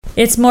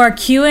It's more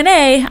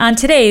Q&A on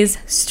today's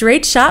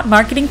Straight Shot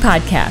Marketing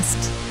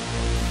Podcast.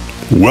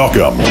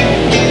 Welcome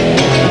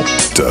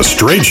to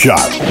Straight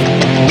Shot.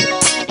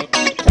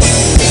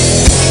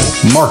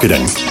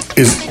 Marketing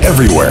is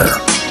everywhere.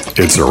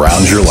 It's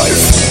around your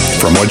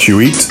life, from what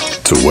you eat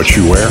to what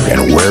you wear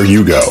and where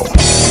you go.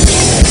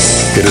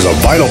 It is a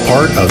vital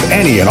part of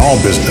any and all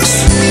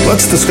business.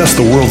 Let's discuss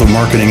the world of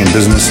marketing and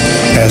business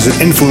as it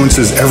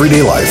influences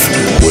everyday life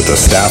with the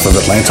staff of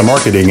Atlanta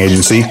marketing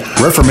agency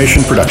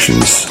Reformation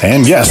Productions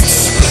and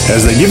guests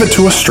as they give it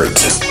to us straight.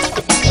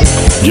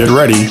 Get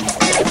ready.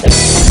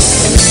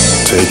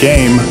 Take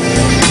aim.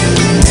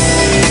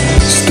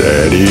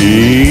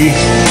 Steady.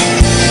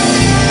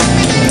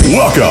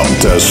 Welcome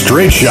to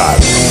Straight Shot.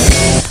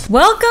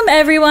 Welcome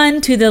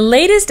everyone to the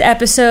latest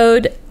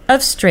episode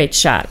of Straight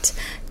Shot.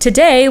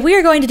 Today, we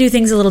are going to do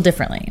things a little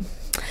differently.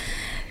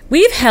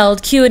 We've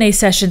held Q&A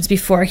sessions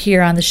before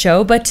here on the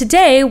show, but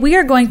today we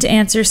are going to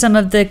answer some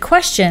of the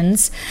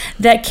questions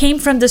that came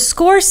from the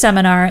SCORE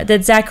seminar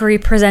that Zachary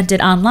presented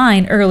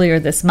online earlier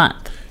this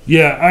month.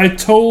 Yeah, I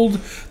told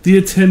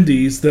the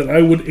attendees that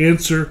I would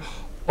answer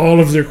all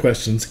of their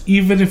questions,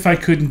 even if I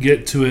couldn't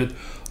get to it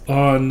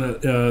on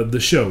the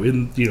show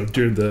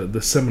during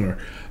the seminar,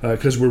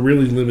 because we're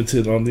really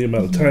limited on the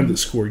amount of time that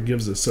SCORE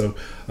gives us. So,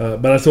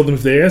 but I told them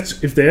if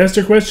they asked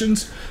their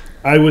questions,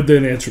 I would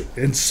then answer it.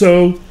 And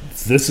so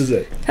this is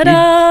it.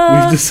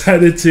 Ta-da! We've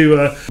decided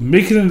to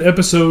make it an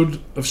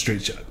episode of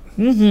Straight Shot.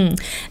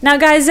 Now,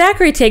 guys,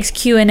 Zachary takes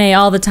Q&A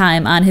all the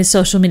time on his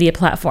social media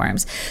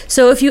platforms.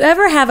 So if you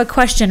ever have a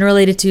question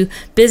related to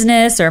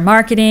business or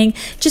marketing,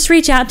 just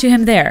reach out to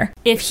him there.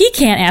 If he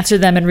can't answer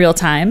them in real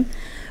time,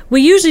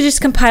 we usually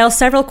just compile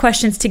several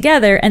questions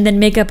together and then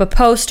make up a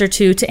post or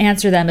two to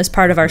answer them as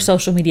part of our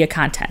social media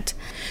content.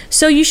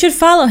 So you should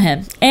follow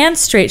him and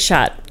Straight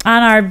Shot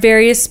on our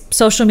various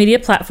social media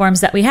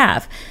platforms that we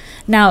have.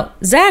 Now,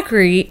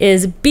 Zachary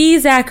is B.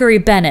 Zachary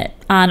Bennett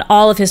on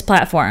all of his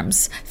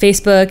platforms: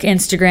 Facebook,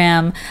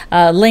 Instagram,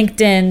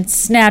 LinkedIn,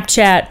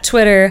 Snapchat,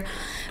 Twitter.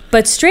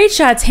 But Straight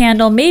Shot's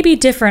handle may be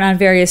different on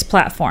various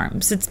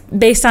platforms. It's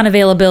based on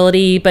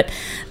availability, but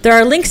there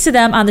are links to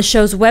them on the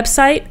show's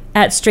website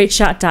at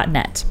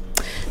straightshot.net.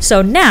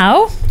 So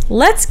now,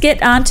 let's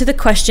get on to the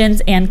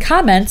questions and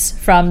comments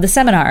from the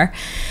seminar.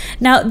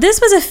 Now,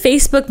 this was a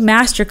Facebook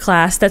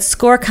masterclass that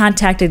SCORE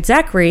contacted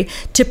Zachary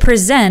to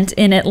present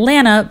in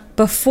Atlanta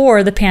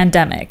before the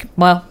pandemic.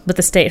 Well, with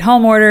the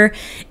stay-at-home order,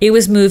 it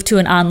was moved to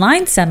an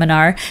online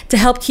seminar to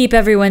help keep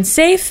everyone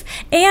safe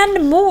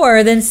and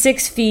more than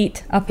 6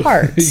 feet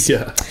apart.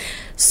 Yeah.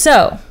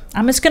 So,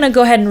 I'm just going to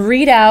go ahead and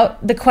read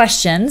out the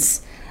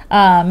questions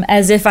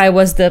as if I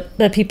was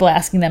the people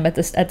asking them at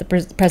the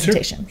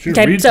presentation. Sure.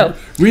 Okay,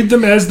 read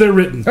them as they're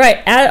written. Right.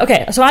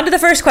 Okay, so on to the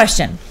first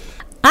question.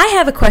 I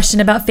have a question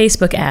about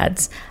Facebook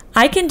ads.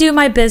 I can do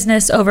my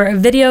business over a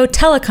video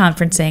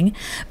teleconferencing,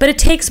 but it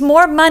takes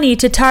more money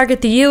to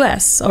target the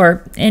U.S.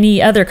 or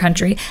any other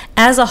country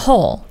as a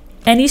whole.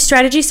 Any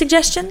strategy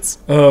suggestions?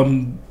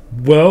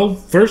 Well,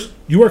 first,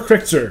 you are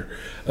correct, sir.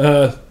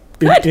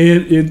 Correct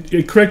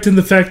in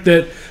the fact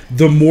that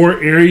the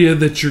more area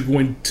that you're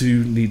going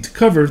to need to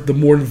cover, the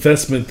more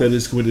investment that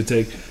it's going to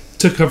take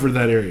to cover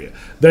that area.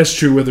 That's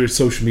true whether it's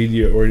social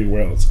media or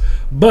anywhere else.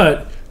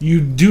 But you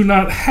do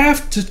not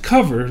have to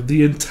cover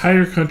the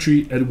entire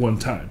country at one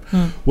time.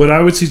 What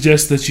I would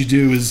suggest that you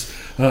do is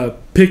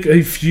pick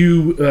a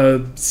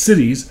few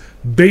cities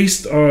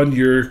based on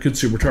your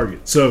consumer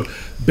target. So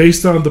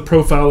based on the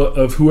profile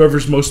of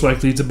whoever's most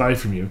likely to buy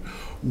from you,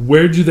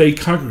 where do they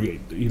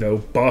congregate?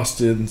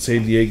 Boston,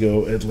 San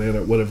Diego,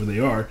 Atlanta, whatever they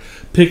are.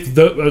 Pick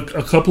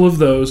a couple of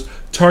those,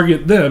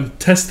 target them,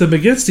 test them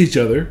against each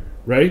other,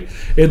 right?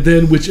 And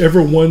then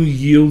whichever one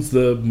yields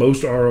the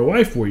most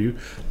ROI for you,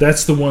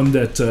 that's the one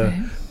that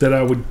that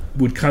I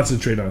would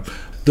concentrate on.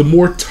 The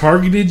more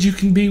targeted you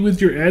can be with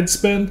your ad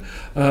spend,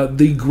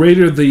 the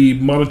greater the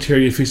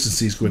monetary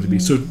efficiency is going to be.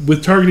 So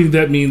with targeting,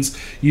 that means,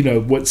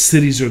 what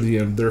cities are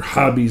their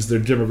hobbies, their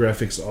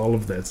demographics, all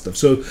of that stuff.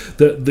 So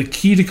the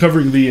key to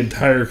covering the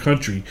entire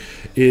country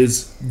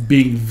is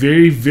being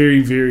very,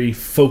 very, very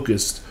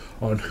focused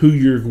on who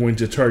you're going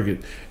to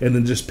target, and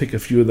then just pick a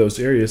few of those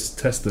areas,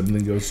 test them, and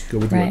then go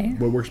with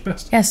what works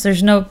best. Yes,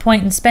 there's no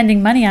point in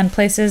spending money on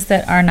places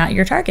that are not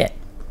your target,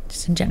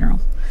 just in general.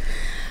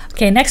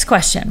 Okay, next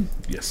question.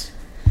 Yes.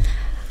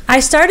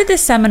 I started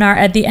this seminar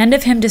at the end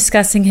of him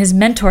discussing his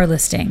mentor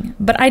listing,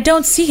 but I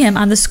don't see him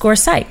on the SCORE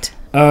site.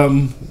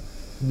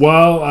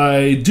 While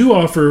I do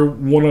offer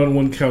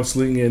one-on-one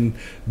counseling and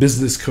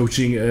business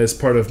coaching as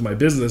part of my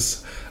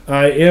business,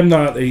 I am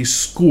not a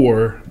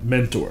SCORE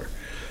mentor.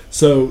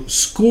 So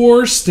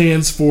SCORE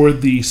stands for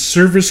the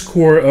Service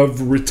Corps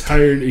of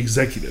Retired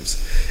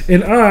Executives,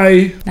 and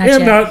I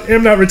am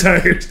not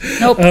retired.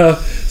 Nope.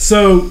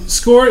 So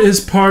SCORE is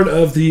part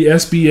of the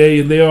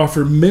SBA, and they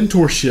offer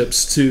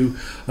mentorships to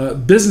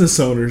business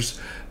owners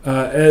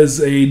as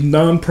a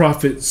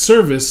nonprofit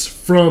service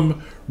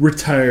from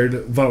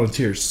retired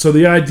volunteers. So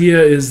the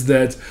idea is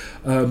that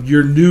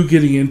you're new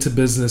getting into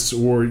business,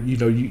 or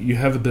you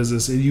have a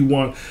business and you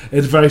want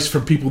advice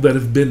from people that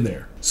have been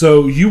there.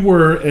 So you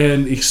were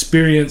an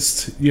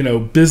experienced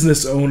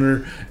business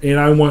owner, and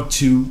I want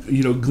to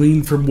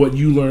glean from what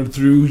you learned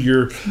through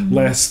your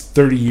last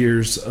 30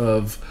 years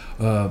of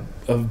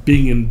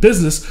being in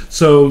business.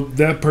 So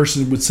that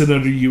person would sit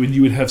under you, and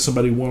you would have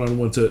somebody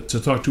one-on-one to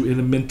talk to in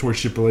a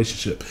mentorship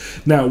relationship.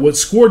 Now, what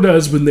SCORE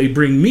does when they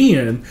bring me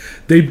in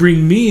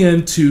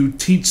to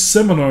teach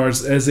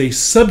seminars as a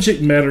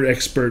subject matter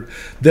expert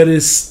that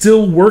is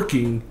still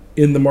working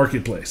in the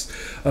marketplace.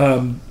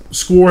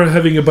 SCORE,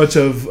 having a bunch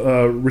of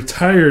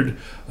retired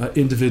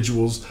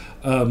individuals,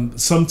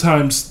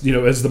 sometimes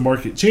as the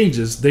market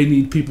changes, they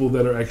need people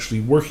that are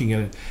actually working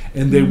in it,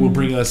 and they will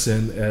bring us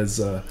in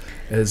as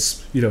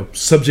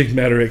subject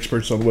matter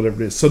experts on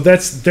whatever it is. So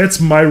that's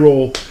my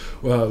role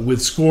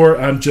with SCORE.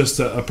 I'm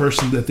just a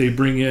person that they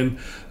bring in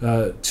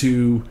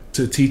to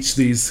teach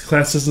these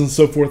classes and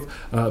so forth,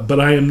 but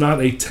I am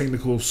not a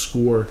technical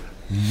SCORE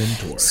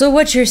mentor. So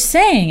what you're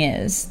saying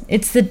is,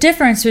 it's the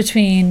difference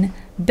between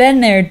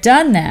been there,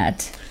 done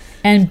that,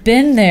 and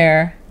been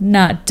there,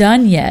 not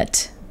done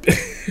yet.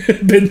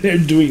 Been there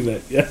doing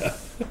that, yeah.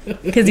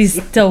 Because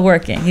he's still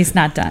working. He's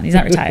not done. He's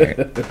not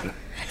retired.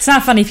 It's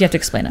not funny if you have to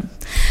explain him.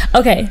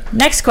 Okay,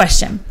 next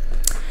question.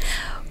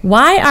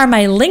 Why are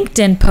my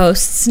LinkedIn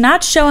posts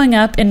not showing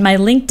up in my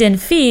LinkedIn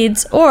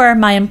feeds or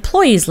my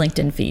employees'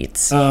 LinkedIn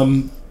feeds?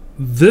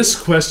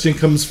 This question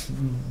comes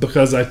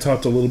because I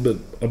talked a little bit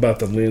about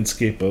the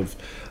landscape of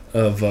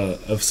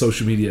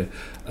social media.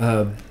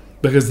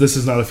 Because this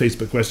is not a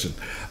Facebook question.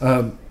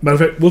 Matter of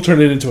fact, we'll turn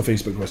it into a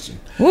Facebook question.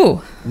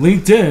 Ooh.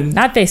 LinkedIn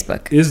not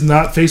Facebook. Is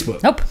not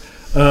Facebook. Nope.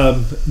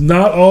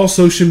 Not all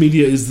social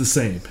media is the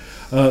same.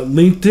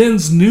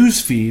 LinkedIn's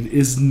news feed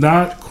is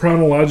not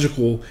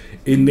chronological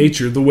in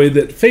nature the way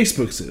that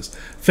Facebook's is.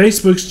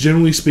 Facebook's,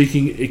 generally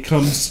speaking,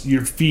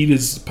 your feed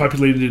is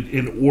populated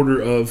in order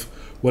of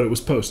what it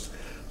was posted.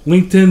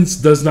 LinkedIn's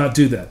does not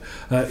do that.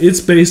 It's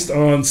based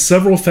on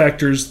several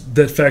factors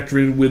that factor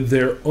in with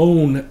their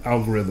own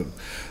algorithm.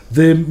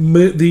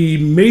 The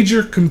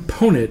major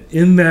component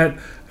in that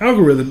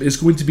algorithm is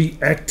going to be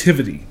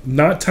activity,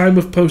 not time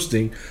of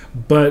posting,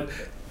 but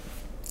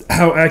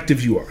how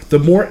active you are. The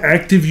more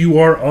active you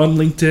are on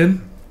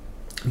LinkedIn,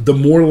 the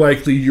more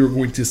likely you're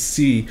going to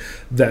see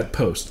that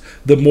post.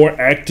 The more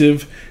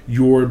active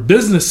your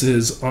business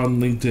is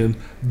on LinkedIn,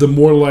 the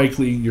more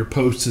likely your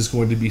post is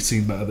going to be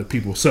seen by other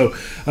people. So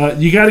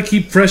you got to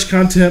keep fresh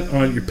content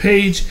on your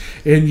page,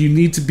 and you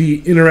need to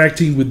be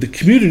interacting with the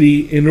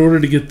community in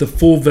order to get the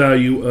full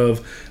value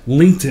of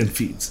LinkedIn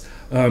feeds.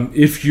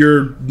 If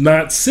you're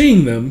not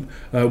seeing them,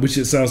 which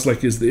it sounds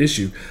like is the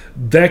issue,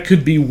 that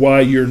could be why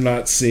you're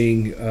not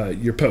seeing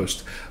your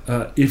post.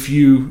 If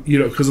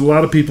because a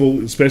lot of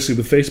people, especially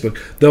with Facebook,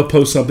 they'll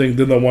post something,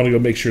 then they'll want to go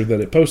make sure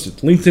that it posted.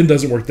 LinkedIn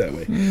doesn't work that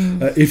way.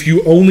 If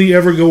you only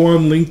ever go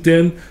on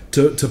LinkedIn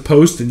to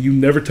post and you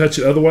never touch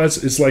it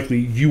otherwise, it's likely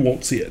you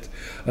won't see it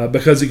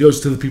because it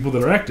goes to the people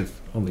that are active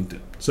on LinkedIn.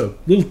 So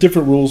little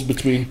different rules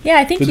between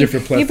I think the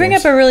different platforms. You bring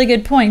up a really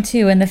good point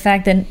too, in the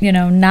fact that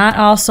not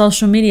all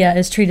social media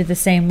is treated the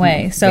same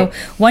way. So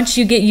once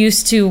you get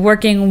used to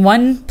working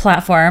one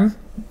platform,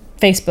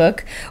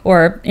 Facebook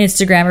or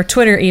Instagram or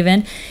Twitter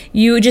even,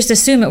 you just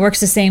assume it works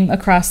the same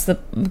across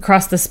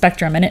the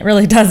spectrum, and it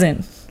really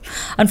doesn't,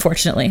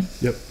 unfortunately.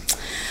 Yep.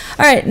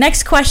 All right,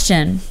 next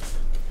question.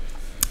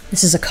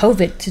 This is a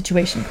COVID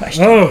situation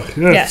question. Oh,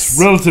 yes.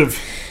 Relative.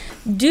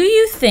 Do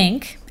you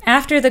think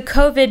after the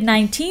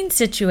COVID-19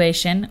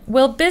 situation,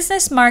 will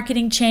business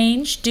marketing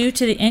change due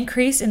to the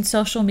increase in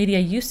social media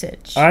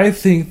usage? I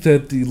think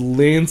that the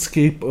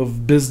landscape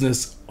of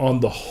business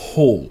on the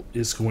whole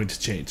is going to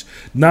change.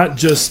 Not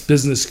just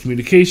business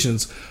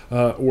communications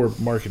or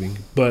marketing,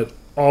 but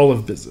all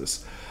of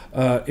business.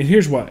 And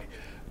here's why.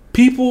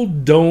 People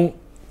don't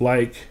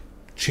like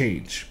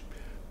change.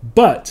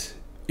 But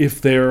if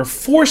they're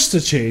forced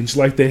to change,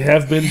 like they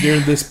have been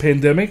during this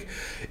pandemic,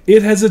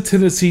 it has a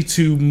tendency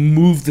to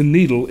move the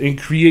needle and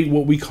create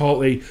what we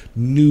call a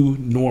new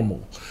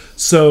normal.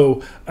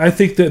 So I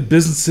think that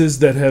businesses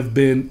that have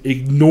been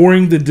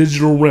ignoring the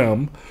digital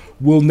realm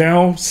will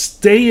now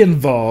stay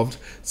involved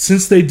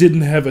since they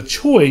didn't have a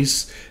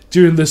choice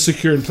during the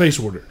secure in place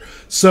order.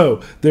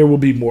 So there will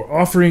be more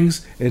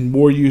offerings and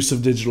more use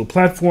of digital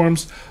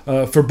platforms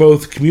for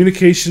both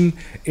communication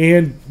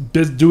and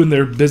doing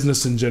their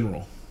business in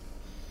general.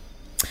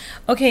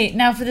 Okay,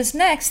 now for this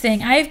next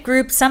thing, I've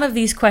grouped some of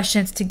these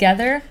questions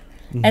together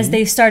as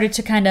they started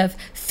to kind of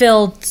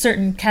fill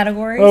certain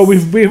categories. Oh,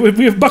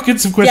 we have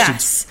buckets of questions.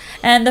 Yes.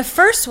 And the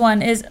first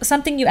one is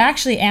something you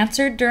actually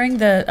answered during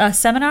the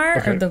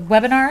seminar or the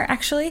webinar,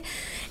 actually.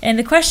 And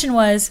the question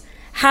was,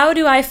 how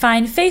do I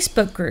find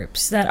Facebook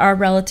groups that are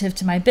relative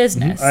to my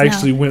business? I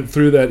actually went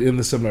through that in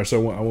the seminar,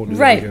 so I won't do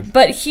that again. Right,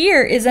 but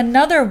here is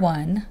another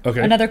one,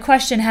 another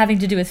question having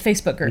to do with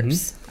Facebook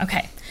groups.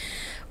 Okay.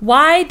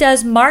 Why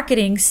does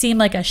marketing seem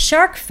like a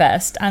shark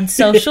fest on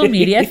social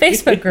media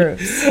Facebook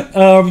groups?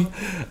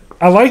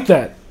 I like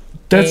that.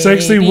 That's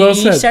actually well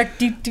said. Shark,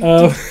 doo, doo,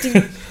 doo,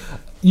 doo.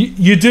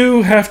 You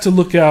do have to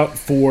look out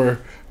for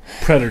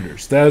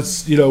predators.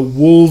 That's,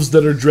 wolves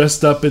that are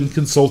dressed up in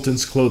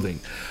consultants' clothing.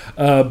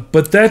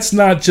 But that's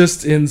not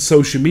just in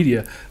social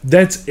media.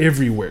 That's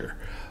everywhere.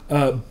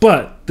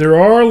 But there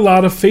are a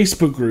lot of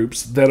Facebook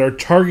groups that are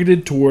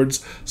targeted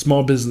towards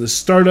small business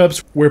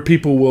startups where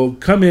people will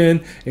come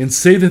in and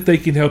say that they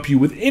can help you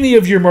with any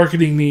of your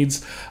marketing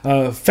needs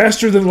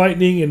faster than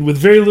lightning and with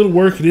very little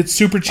work, and it's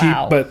super cheap.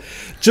 Wow. But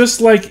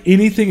just like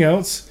anything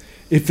else,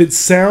 if it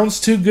sounds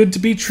too good to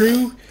be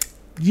true,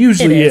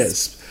 usually It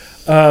is.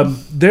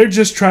 They're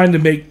just trying to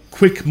make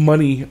quick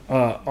money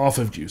off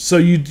of you. So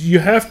you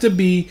have to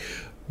be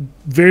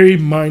very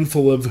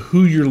mindful of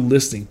who you're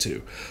listening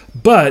to.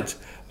 But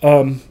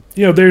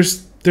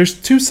there's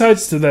two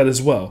sides to that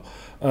as well.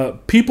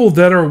 People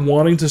that are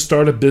wanting to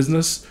start a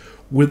business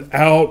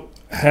without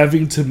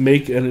having to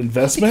make an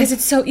investment, Because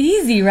it's so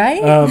easy,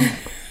 right?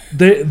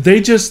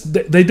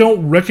 they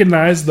don't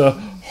recognize the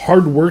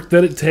hard work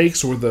that it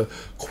takes or the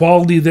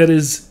quality that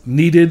is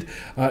needed,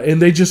 and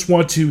they just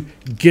want to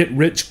get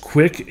rich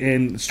quick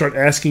and start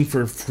asking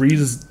for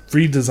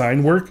free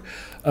design work.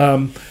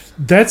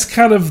 That's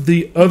kind of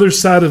the other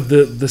side of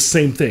the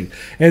same thing.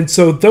 And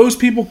so those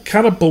people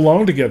kind of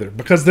belong together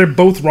because they're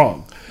both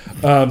wrong.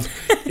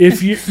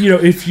 If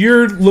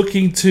you're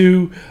looking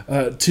to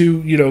I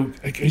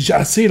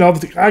see it all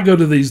the time. I go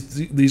to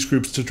these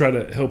groups to try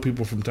to help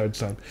people from time to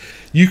time.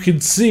 You can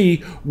see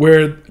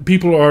where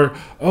people are,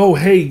 oh,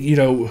 hey,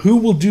 who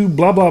will do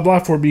blah, blah, blah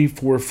for me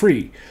for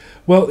free?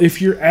 Well,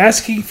 if you're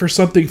asking for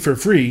something for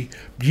free,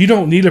 you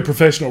don't need a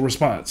professional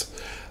response.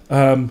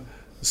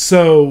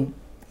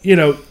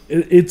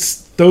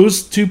 It's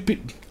those two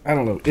people. I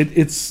don't know.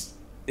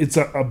 It's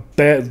a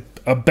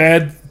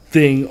bad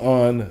thing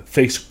on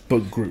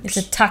Facebook groups.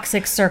 It's a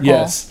toxic circle.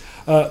 Yes.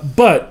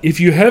 But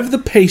if you have the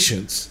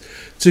patience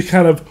to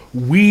kind of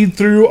weed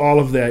through all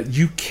of that,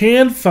 you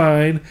can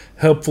find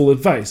helpful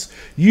advice.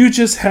 You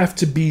just have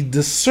to be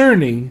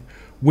discerning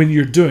when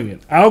you're doing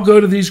it. I'll go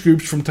to these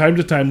groups from time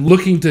to time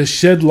looking to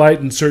shed light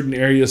in certain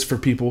areas for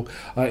people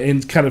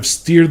and kind of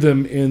steer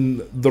them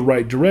in the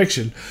right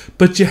direction.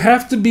 But you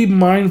have to be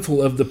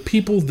mindful of the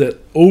people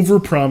that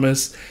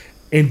overpromise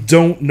and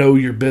don't know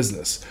your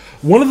business.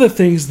 One of the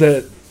things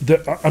that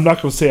I'm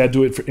not going to say I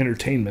do it for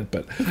entertainment,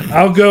 but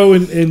I'll go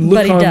and look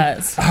But he on.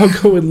 does.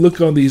 I'll go and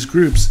look on these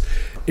groups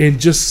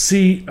and just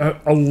see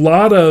a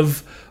lot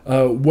of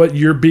what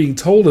you're being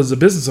told as a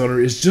business owner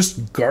is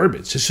just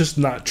garbage. It's just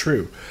not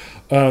true.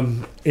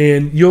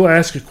 And you'll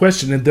ask a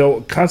question, and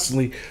they'll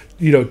constantly,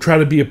 try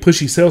to be a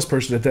pushy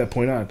salesperson at that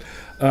point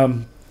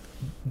on.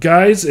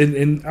 Guys,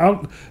 and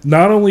I'm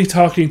not only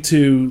talking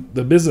to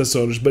the business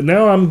owners, but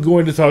now I'm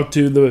going to talk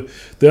to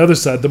the other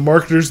side, the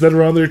marketers that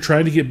are on there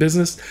trying to get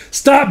business.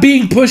 Stop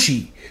being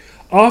pushy.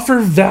 Offer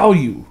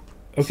value,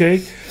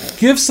 okay?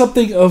 Give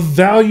something of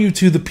value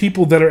to the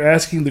people that are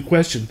asking the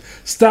question.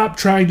 Stop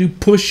trying to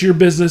push your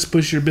business.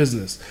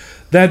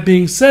 That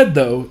being said,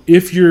 though,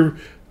 if you're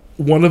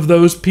one of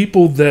those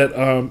people that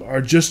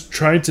are just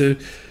trying to,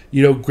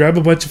 grab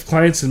a bunch of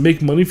clients and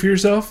make money for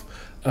yourself,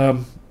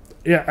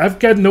 I've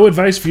got no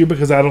advice for you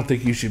because I don't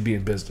think you should be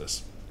in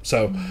business.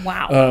 So,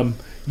 Wow.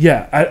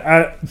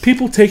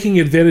 People taking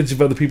advantage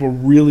of other people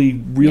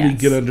really Yes.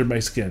 get under my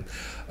skin.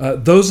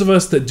 Those of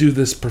us that do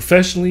this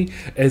professionally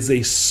as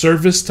a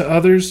service to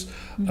others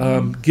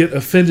get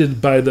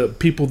offended by the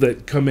people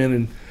that come in,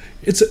 and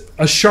it's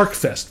a shark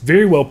fest.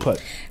 Very well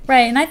put.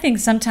 Right, and I think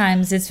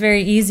sometimes it's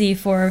very easy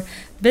for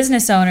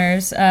business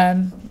owners,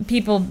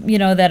 people,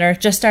 that are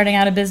just starting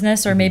out a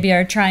business or maybe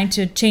are trying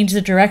to change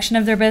the direction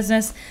of their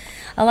business.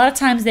 A lot of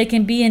times they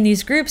can be in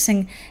these groups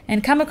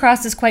and come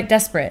across as quite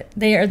desperate.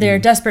 They're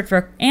desperate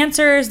for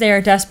answers. They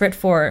are desperate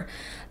for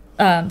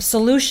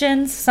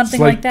solutions, something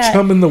It's like that.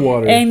 chum in the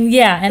water. And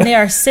they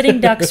are sitting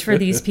ducks for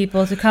these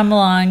people to come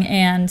along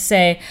and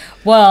say,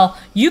 well,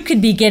 you could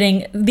be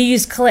getting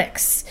these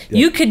clicks. Yeah.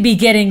 You could be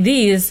getting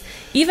these,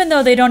 even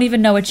though they don't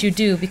even know what you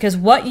do, because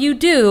what you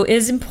do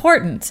is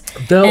important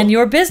and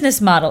your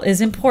business model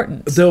is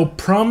important. They'll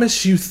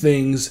promise you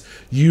things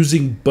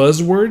using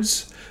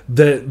buzzwords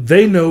that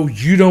they know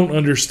you don't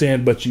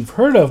understand but you've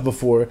heard of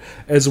before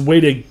as a way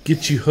to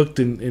get you hooked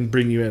and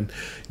bring you in.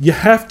 You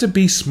have to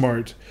be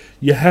smart.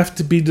 You have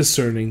to be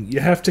discerning. You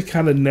have to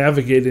kind of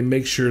navigate and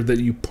make sure that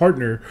you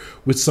partner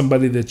with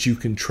somebody that you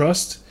can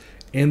trust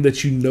and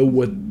that you know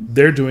what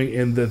they're doing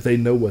and that they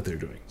know what they're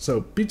doing.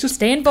 So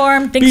Stay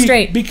informed, think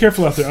straight. Be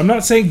careful out there. I'm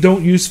not saying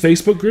don't use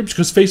Facebook groups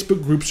because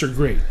Facebook groups are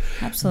great.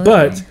 Absolutely.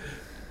 But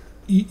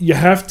you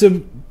have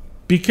to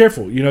be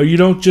careful. You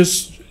don't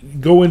just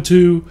go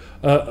into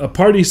a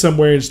party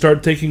somewhere and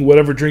start taking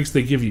whatever drinks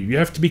they give you. You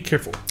have to be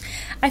careful.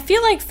 I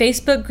feel like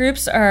Facebook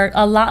groups are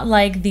a lot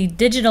like the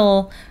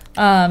digital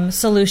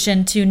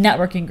solution to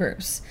networking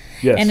groups.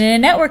 Yes. And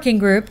in a networking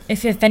group,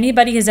 if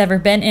anybody has ever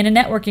been in a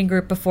networking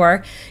group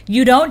before,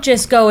 you don't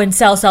just go and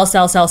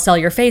sell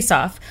your face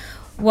off.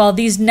 well,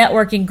 these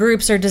networking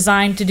groups are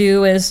designed to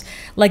do is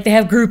like they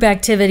have group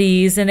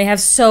activities and they have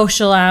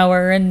social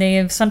hour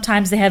and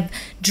sometimes they have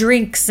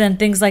drinks and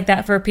things like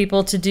that for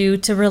people to do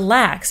to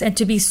relax and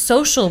to be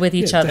social with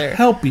each other, to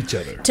help each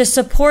other, to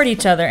support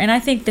each other. And I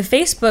think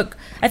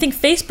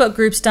Facebook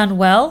groups done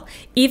well,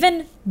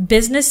 even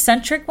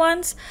business-centric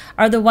ones,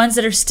 are the ones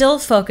that are still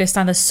focused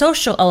on the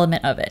social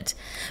element of it.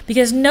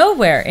 Because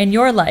nowhere in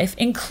your life,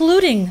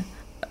 including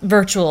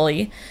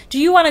virtually, do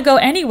you want to go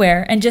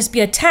anywhere and just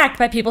be attacked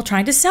by people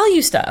trying to sell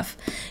you stuff.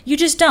 You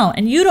just don't.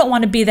 And you don't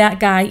want to be that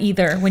guy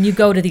either when you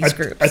go to these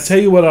groups. I tell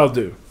you what I'll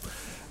do.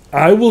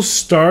 I will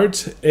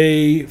start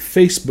a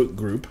Facebook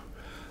group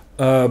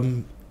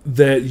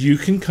that you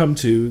can come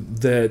to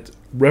that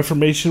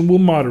Reformation will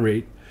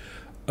moderate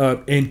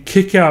and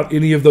kick out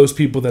any of those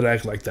people that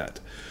act like that.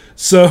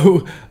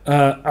 So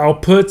I'll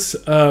put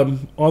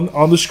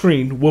on the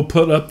screen, we'll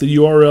put up the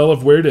URL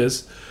of where it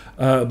is.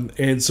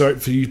 And sorry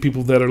for you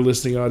people that are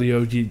listening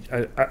audio,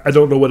 I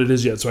don't know what it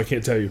is yet, so I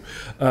can't tell you.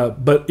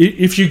 But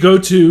if you go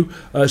to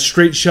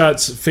Straight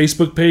Shot's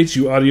Facebook page,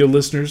 you audio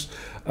listeners,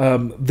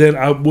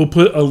 then we'll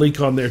put a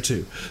link on there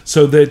too,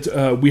 so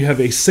that we have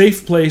a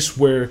safe place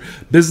where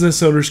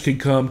business owners can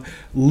come,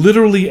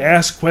 literally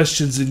ask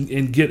questions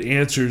and get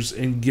answers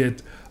and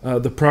get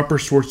the proper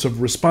sorts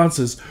of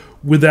responses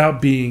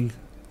without being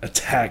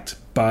attacked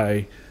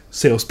by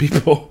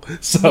salespeople.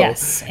 So,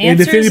 yes, and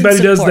if anybody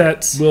and does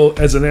that, well,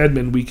 as an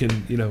admin, we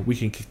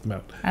can kick them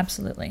out.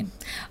 Absolutely.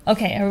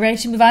 Okay, are we ready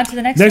to move on to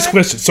the next one? Next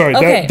question. Sorry,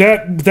 okay.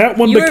 that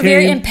one you were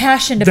very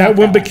impassioned about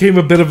that one. Became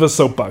a bit of a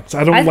soapbox.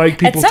 I don't like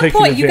people taking advantage. At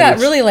some point, you got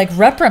really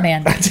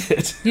reprimanded. I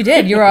did. You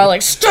did. You were all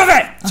like, "Stop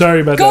it!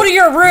 Sorry about that. Go to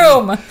your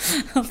room."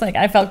 I was like,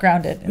 I felt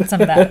grounded in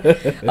some of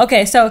that.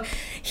 Okay, so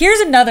here's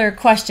another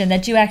question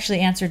that you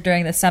actually answered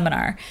during the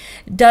seminar.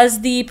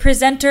 Does the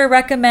presenter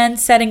recommend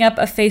setting up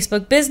a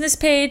Facebook business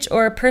page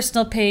or a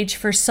personal page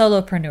for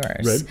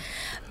solopreneurs? Right.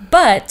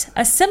 But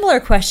a similar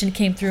question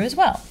came through as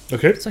well.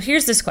 Okay. So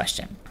here's this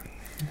question.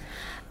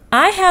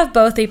 I have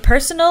both a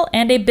personal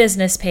and a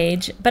business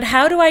page, but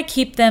how do I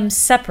keep them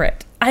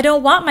separate? I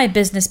don't want my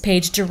business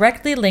page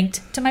directly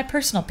linked to my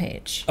personal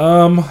page.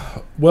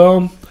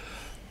 Well,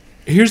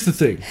 here's the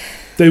thing.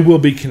 They will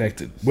be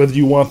connected, whether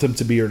you want them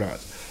to be or not.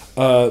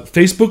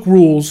 Facebook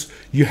rules,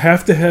 you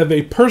have to have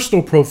a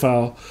personal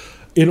profile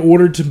in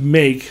order to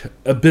make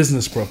a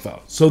business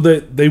profile, so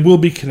that they will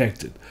be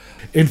connected.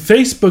 And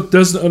Facebook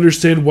doesn't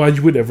understand why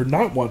you would ever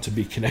not want to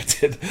be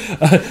connected.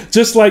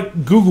 Just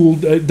like Google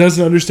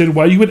doesn't understand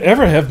why you would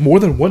ever have more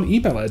than one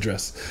email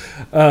address.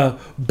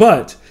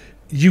 But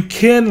you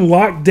can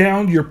lock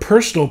down your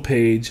personal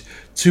page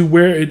to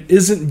where it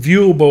isn't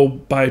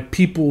viewable by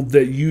people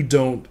that you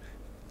don't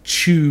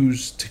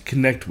choose to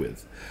connect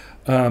with.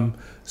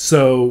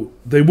 So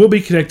they will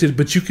be connected,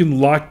 but you can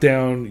lock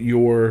down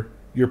your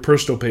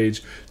personal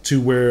page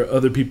to where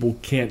other people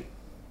can't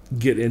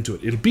get into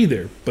it. It'll be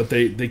there, but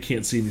they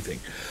can't see anything.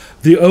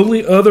 The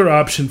only other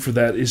option for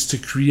that is to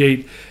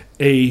create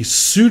a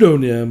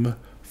pseudonym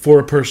for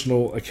a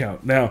personal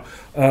account. Now,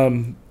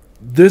 you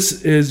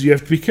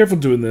have to be careful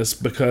doing this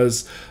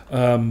because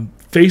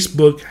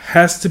Facebook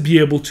has to be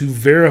able to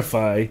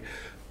verify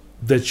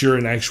that you're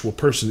an actual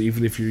person,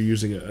 even if you're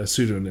using a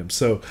pseudonym.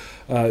 So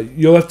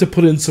you'll have to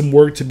put in some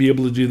work to be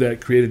able to do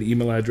that, create an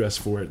email address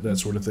for it, that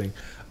sort of thing.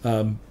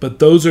 But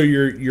those are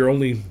your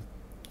only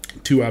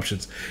two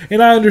options.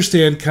 And I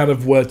understand kind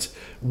of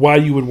why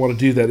you would want to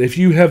do that. If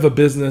you have a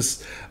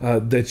business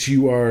that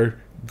you are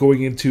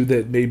going into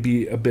that may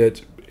be a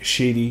bit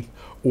shady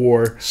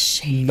or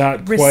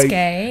not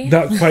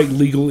quite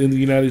legal in the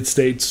United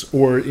States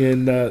or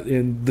in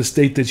the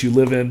state that you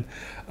live in,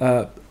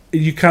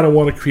 you kind of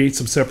want to create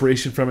some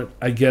separation from it.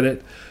 I get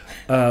it.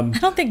 I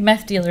don't think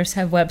meth dealers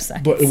have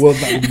websites. But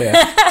not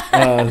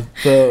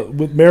meth.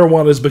 With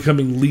marijuana is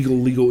becoming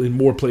legal in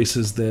more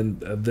places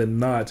than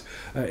not.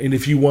 And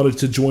if you wanted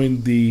to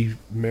join the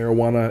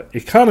marijuana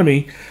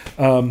economy,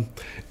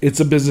 it's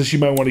a business you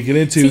might want to get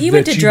into. So you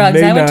went to drugs.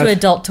 I went to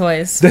adult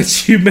toys.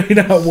 That you may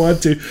not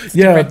want to.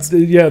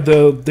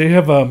 They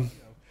have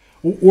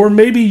or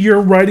maybe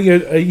you're writing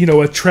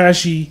a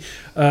trashy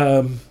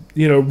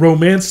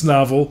romance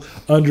novel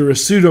under a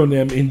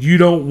pseudonym, and you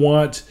don't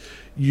want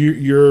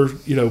your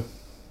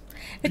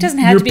it doesn't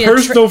have to be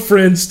personal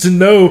friends to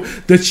know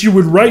that you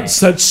would write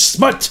such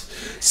smut.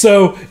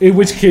 So, in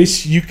which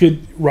case, you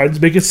could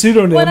make a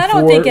pseudonym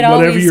for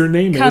whatever your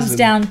name is. It comes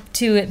down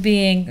to it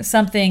being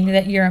something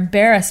that you're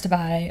embarrassed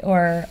by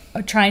or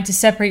trying to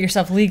separate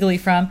yourself legally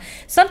from.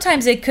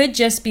 Sometimes it could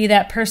just be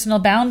that personal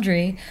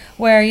boundary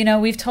where,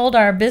 we've told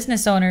our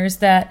business owners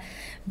that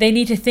they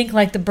need to think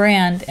like the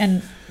brand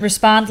and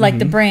respond like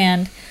the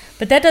brand.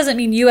 But that doesn't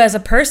mean you as a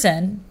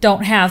person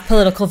don't have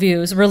political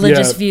views,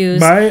 religious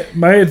views.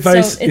 My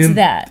advice in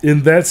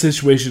that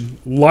situation,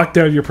 lock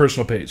down your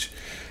personal page.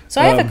 So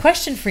I have a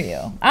question for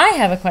you. I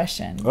have a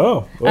question.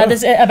 Oh.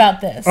 About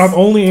this. I'm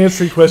only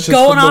answering questions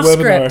from the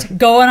webinar.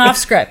 Going off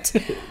script.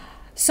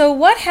 So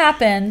what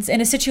happens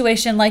in a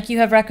situation like you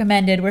have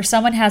recommended where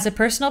someone has a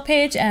personal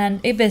page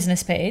and a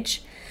business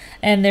page?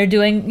 and they're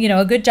doing,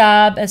 a good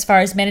job as far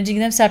as managing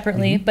them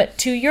separately. Mm-hmm. But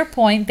to your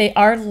point, they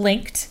are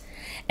linked,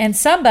 and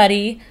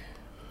somebody,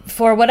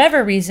 for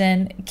whatever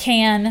reason,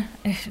 can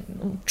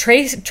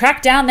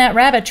track down that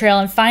rabbit trail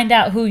and find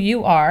out who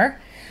you are.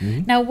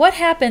 Mm-hmm. Now, what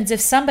happens if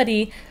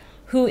somebody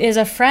who is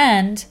a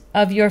friend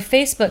of your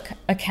Facebook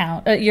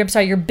account,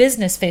 your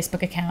business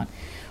Facebook account,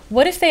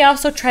 what if they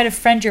also try to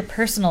friend your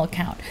personal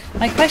account?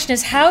 My question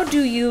is, how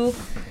do you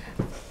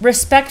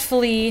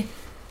respectfully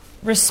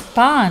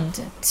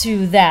respond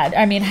to that?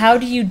 I mean, how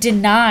do you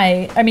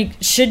deny? I mean,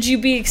 should you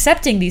be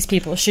accepting these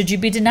people? Should you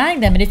be denying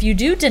them? And if you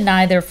do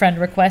deny their friend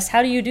request,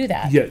 how do you do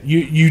that? Yeah,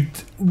 you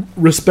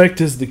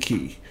respect is the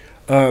key.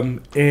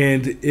 And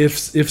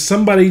if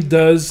somebody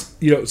does,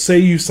 say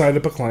you sign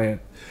up a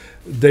client,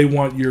 they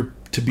want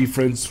to be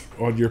friends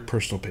on your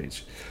personal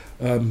page.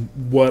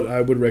 What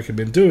I would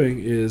recommend doing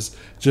is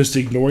just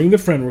ignoring the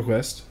friend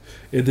request,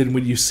 and then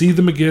when you see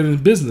them again in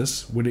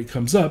business, when it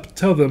comes up,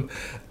 tell them,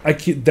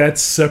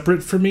 that's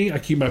separate for me. I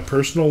keep my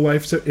personal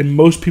life separate, and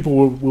most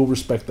people will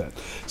respect that.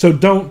 So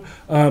don't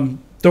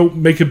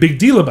make a big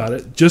deal about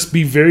it. Just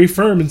be very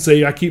firm and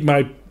say, I keep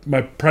my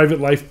private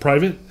life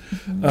private,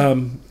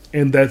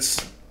 and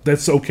that's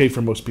okay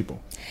for most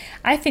people.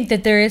 I think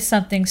that there is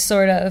something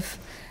sort of,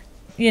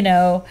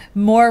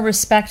 more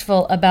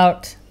respectful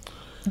about.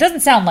 It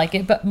doesn't sound like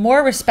it, but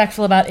more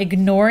respectful about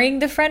ignoring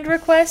the friend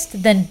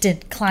request than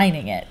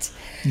declining it.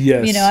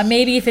 Yes.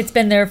 Maybe if it's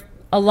been there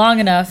long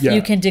enough,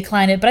 you can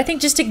decline it. But I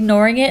think just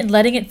ignoring it and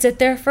letting it sit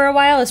there for a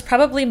while is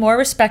probably more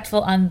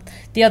respectful on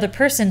the other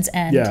person's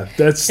end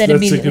that's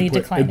immediately a good point.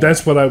 declining And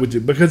that's what I would do.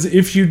 Because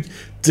if you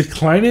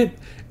decline it,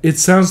 it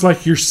sounds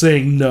like you're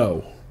saying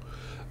no.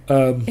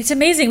 It's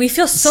amazing. We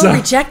feel so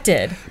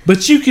rejected.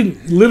 But you can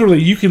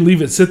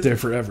leave it sit there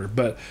forever.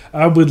 But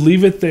I would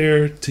leave it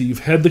there till you've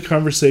had the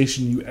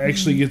conversation, you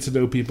actually get to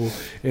know people,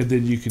 and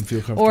then you can feel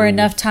comfortable. Or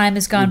enough time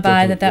has gone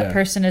by that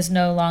person is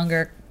no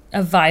longer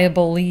a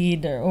viable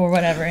lead or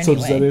whatever. Anyway. So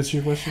does that answer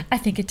your question? I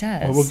think it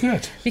does. Oh, well,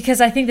 good. Because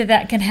I think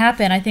that can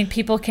happen. I think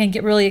people can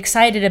get really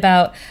excited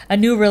about a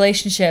new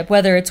relationship,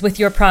 whether it's with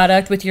your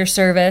product, with your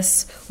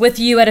service, with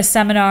you at a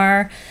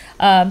seminar,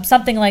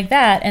 something like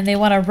that, and they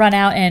want to run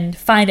out and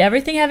find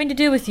everything having to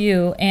do with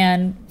you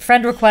and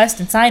friend request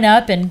and sign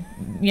up and,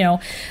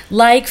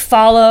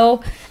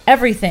 follow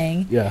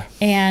everything. Yeah.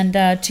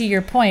 And to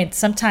your point,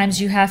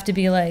 sometimes you have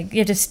to you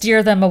have to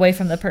steer them away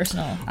from the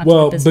personal.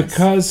 Well, the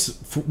because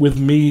with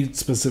me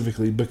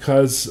specifically,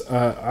 because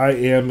I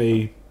am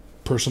a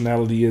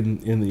personality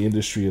in the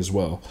industry as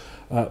well,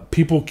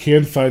 people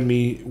can find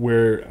me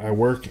where I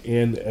work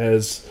and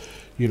as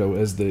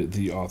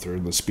the author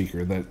and the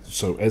speaker,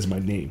 as my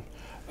name.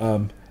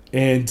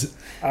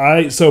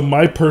 So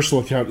my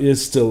personal account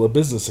is still a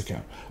business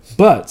account,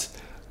 but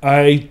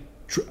I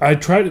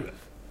try to,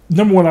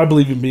 number one, I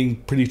believe in being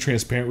pretty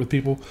transparent with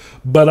people,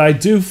 but I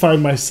do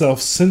find myself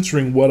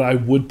censoring what I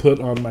would put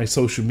on my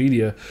social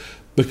media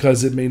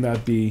because it may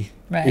not be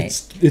right.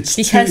 It's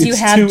because you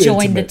have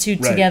joined intimate. The two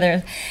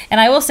together. And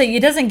I will say,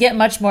 it doesn't get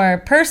much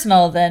more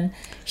personal than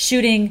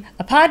shooting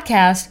a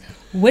podcast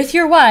with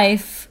your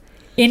wife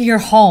in your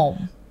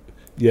home.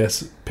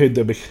 Yes,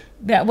 pandemic.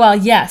 Yeah, well,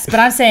 yes, but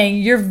I'm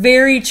saying you're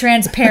very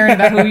transparent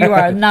about who you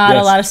are. Not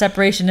a lot of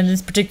separation in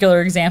this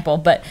particular example,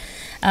 but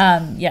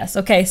yes.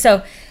 Okay, so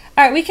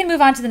all right, we can move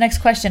on to the next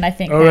question, I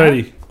think.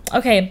 Alrighty. Now.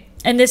 Okay,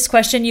 and this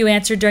question you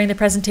answered during the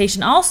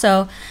presentation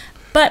also,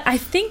 but I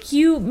think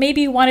you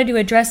maybe wanted to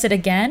address it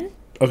again.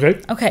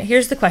 Okay. Okay,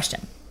 here's the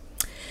question.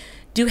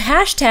 Do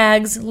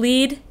hashtags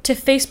lead to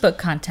Facebook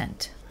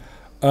content?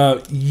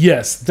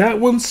 Yes, that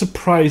one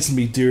surprised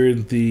me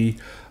during the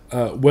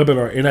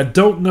webinar, and I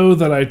don't know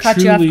that I Caught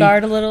truly you off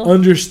guard a little?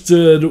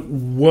 understood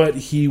what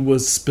he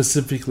was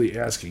specifically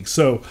asking.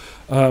 So,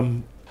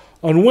 on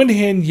one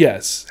hand,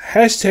 yes,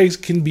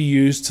 hashtags can be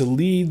used to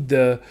lead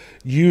the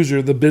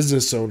user, the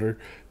business owner,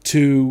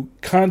 to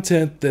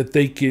content that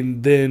they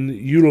can then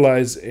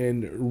utilize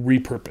and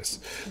repurpose.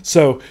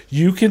 So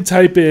you can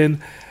type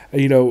in,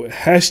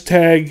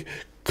 hashtag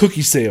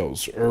cookie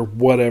sales or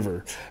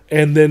whatever,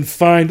 and then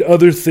find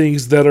other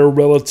things that are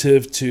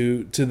relative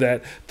to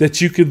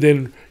that you can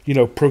then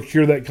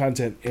procure that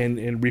content and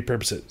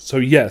repurpose it. So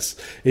yes,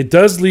 it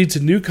does lead to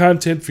new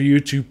content for you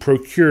to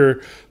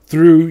procure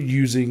through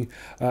using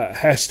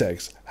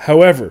hashtags.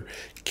 However,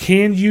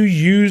 can you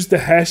use the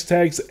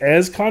hashtags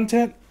as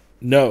content?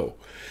 No.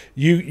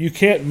 You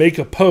can't make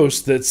a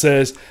post that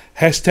says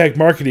hashtag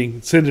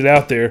marketing, send it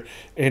out there,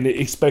 and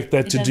expect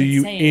that to do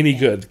you any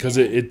good, because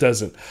it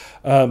doesn't.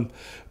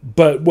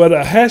 But what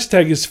a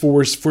hashtag is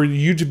for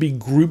you to be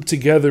grouped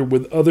together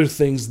with other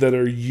things that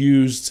are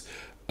used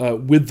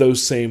with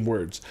those same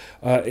words.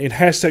 And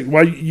hashtag,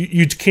 while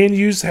you can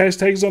use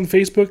hashtags on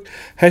Facebook,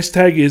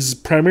 hashtag is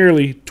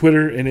primarily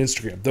Twitter and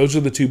Instagram. Those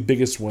are the two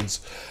biggest ones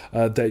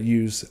that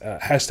use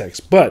hashtags.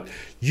 But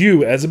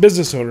you, as a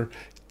business owner,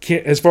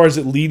 as far as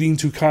it leading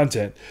to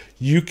content,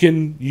 you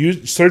can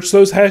search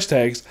those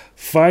hashtags,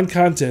 find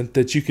content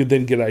that you can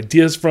then get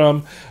ideas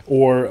from,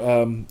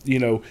 or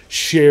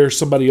share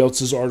somebody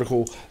else's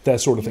article,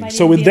 that sort of thing.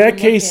 So in that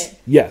case,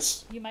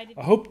 yes,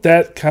 I hope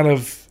that kind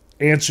of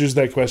answers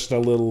that question a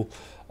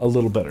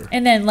little better.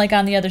 And then, like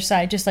on the other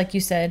side, just like you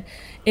said,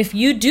 if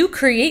you do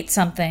create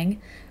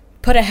something,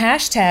 put a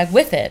hashtag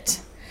with it.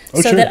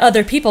 So that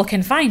other people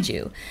can find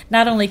you.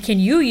 Not only can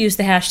you use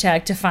the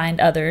hashtag to find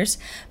others,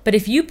 but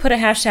if you put a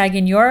hashtag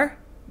in your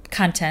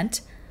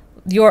content,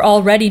 your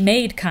already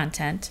made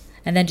content,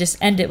 and then just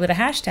end it with a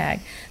hashtag,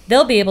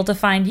 they'll be able to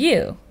find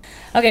you.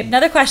 Okay,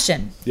 another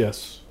question.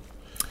 Yes.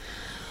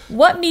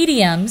 What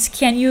mediums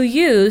can you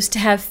use to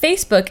have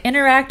Facebook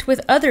interact with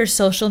other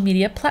social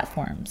media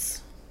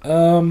platforms?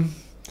 I'm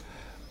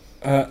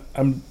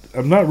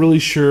not really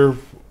sure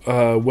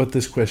what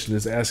this question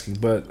is asking,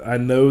 but I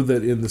know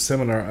that in the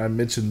seminar I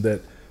mentioned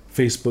that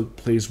Facebook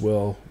plays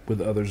well with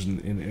others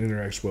and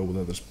interacts well with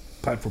others'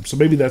 platforms. So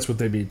maybe that's what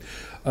they mean.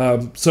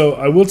 So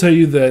I will tell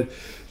you that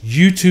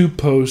YouTube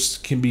posts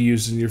can be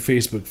used in your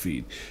Facebook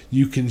feed.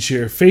 You can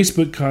share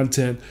Facebook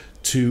content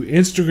to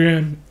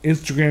Instagram,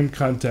 Instagram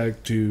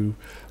content to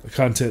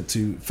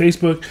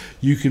Facebook.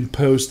 You can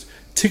post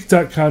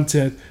TikTok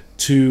content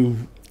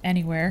to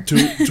anywhere, to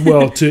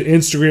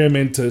Instagram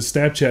and to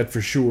Snapchat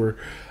for sure.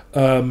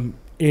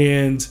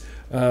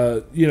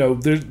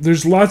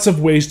 There's lots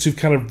of ways to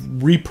kind of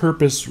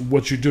repurpose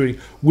what you're doing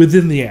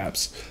within the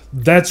apps.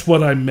 That's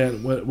what I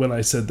meant when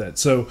I said that.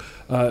 So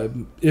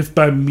if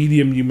by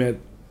medium you meant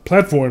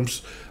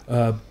platforms,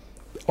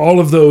 all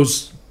of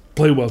those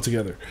play well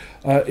together.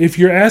 If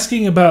you're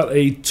asking about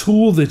a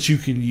tool that you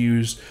can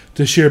use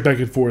to share back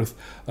and forth,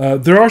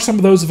 there are some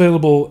of those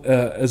available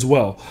as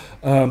well.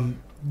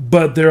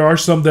 But there are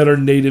some that are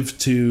native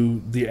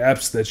to the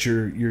apps that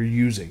you're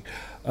using.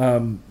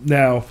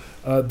 Now,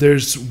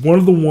 there's one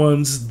of the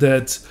ones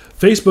that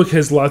Facebook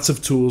has lots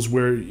of tools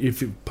where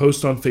if you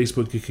post on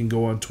Facebook, it can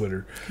go on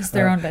Twitter. Because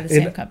they're owned by the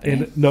same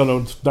company.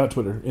 No, not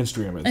Twitter.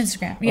 Instagram is.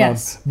 Instagram,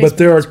 yes. But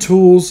there are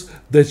tools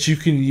that you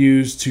can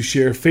use to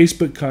share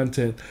Facebook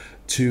content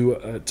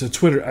to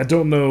Twitter. I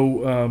don't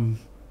know.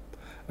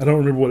 I don't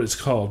remember what it's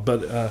called,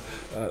 but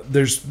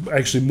there's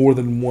actually more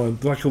than one,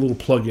 like a little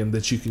plugin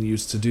that you can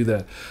use to do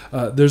that.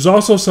 There's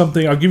also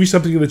something, I'll give you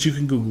something that you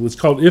can Google. It's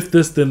called If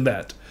This Then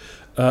That.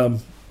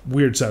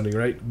 Weird sounding,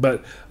 right?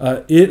 But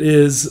it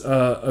is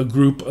a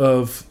group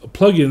of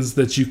plugins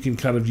that you can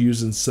kind of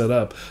use and set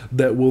up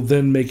that will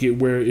then make it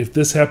where if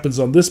this happens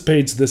on this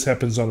page, this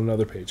happens on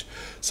another page.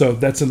 So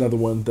that's another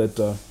one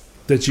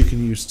that you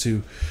can use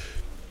to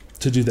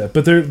do that.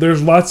 But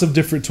there's lots of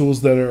different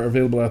tools that are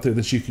available out there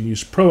that you can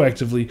use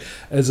proactively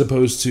as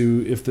opposed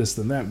to if this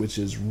then that, which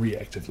is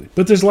reactively.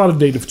 But there's a lot of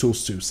native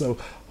tools too. So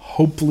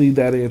hopefully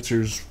that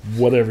answers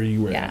whatever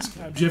you were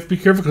asking. You have to be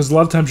careful because a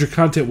lot of times your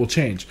content will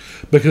change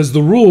because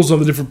the rules on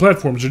the different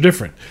platforms are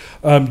different.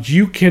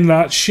 You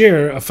cannot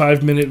share a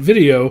 5-minute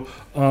video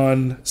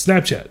on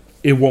Snapchat.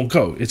 It won't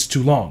go. It's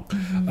too long.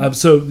 Mm-hmm.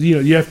 So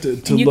you have to you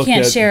look at... You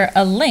can't share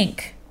a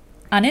link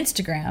on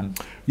Instagram.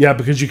 Yeah,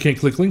 because you can't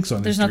click links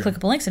on There's Instagram. no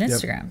clickable links on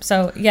Instagram. Yep.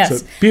 So, yes.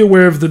 So be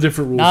aware of the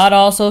different rules. Not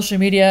all social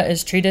media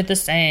is treated the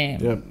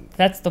same. Yep.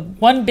 That's the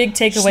one big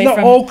takeaway it's not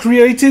all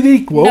created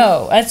equal.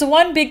 No, that's the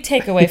one big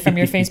takeaway from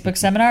your Facebook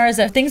seminar is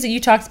that things that you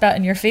talked about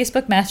in your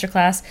Facebook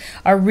masterclass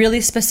are really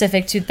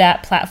specific to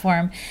that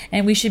platform.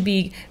 And we should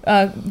be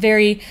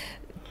very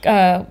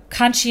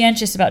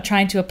conscientious about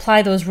trying to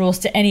apply those rules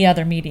to any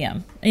other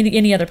medium,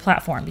 any other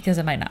platform, because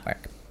it might not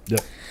work.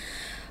 Yep.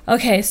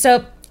 Okay,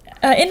 so...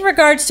 in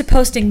regards to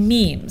posting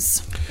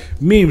memes.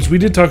 Memes. We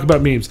did talk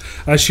about memes.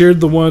 I shared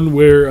the one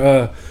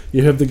where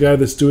you have the guy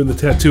that's doing the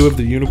tattoo of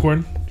the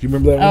unicorn. Do you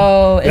remember that one?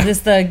 Oh, is this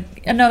the...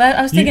 No,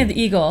 I was thinking of the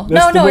eagle.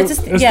 It's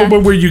just... That's the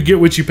one where you get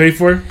what you pay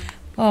for?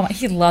 Oh,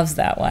 he loves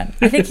that one.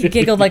 I think he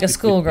giggled like a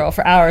schoolgirl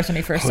for hours when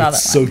he first saw that one.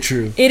 So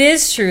true. It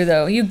is true,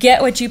 though. You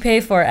get what you pay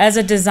for. As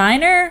a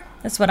designer,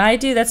 that's what I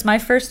do. That's my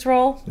first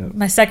role. Yep.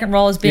 My second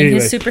role is being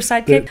his super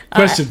sidekick.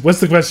 Question.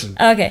 What's the question?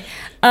 Okay.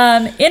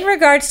 In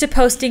regards to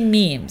posting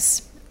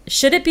memes,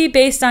 should it be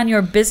based on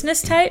your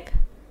business type?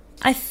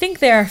 I think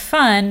they are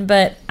fun,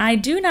 but I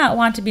do not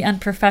want to be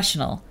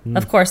unprofessional.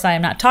 Of course, I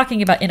am not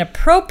talking about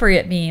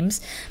inappropriate memes,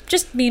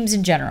 just memes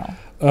in general.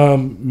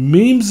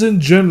 Memes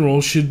in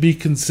general should be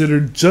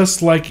considered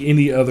just like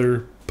any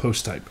other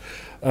post type.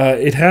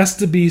 It has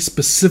to be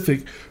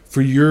specific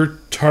for your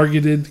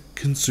targeted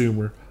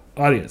consumer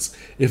audience.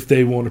 If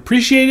they won't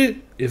appreciate it,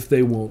 if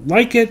they won't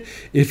like it,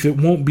 if it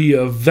won't be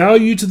of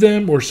value to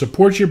them or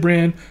support your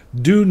brand,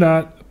 do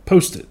not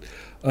post it.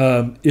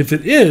 If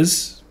it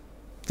is,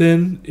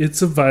 then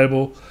it's a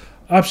viable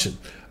option.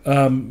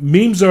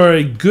 Memes are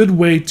a good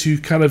way to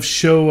kind of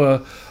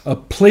show a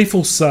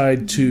playful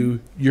side to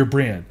your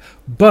brand.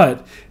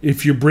 But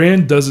if your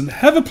brand doesn't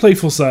have a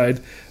playful side,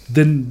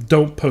 then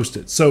don't post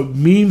it. So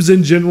memes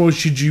in general,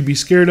 should you be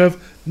scared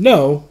of?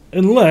 No,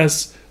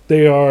 unless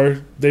they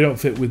don't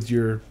fit with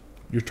your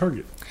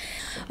target.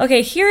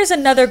 Okay, here's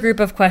another group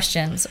of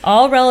questions,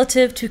 all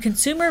relative to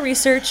consumer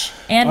research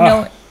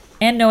and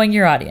and knowing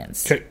your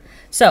audience. Okay.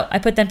 So I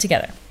put them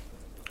together.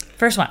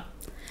 First one.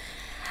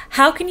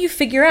 How can you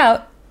figure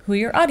out who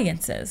your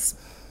audience is?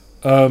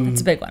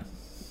 That's a big one.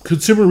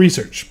 Consumer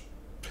research.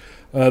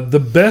 The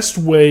best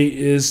way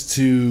is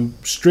to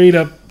straight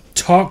up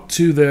talk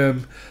to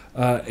them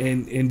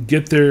and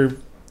get their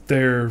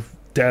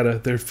data,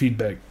 their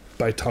feedback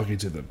by talking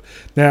to them.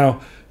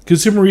 Now,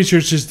 consumer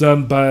research is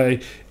done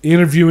by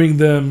interviewing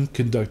them,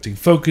 conducting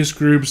focus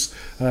groups,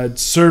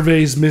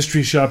 surveys,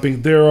 mystery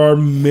shopping. There are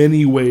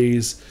many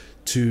ways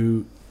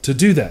to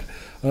do that.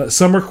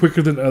 Some are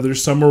quicker than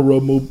others. Some are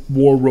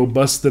more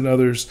robust than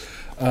others.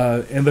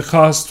 And the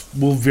cost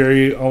will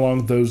vary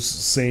along those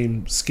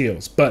same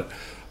scales. But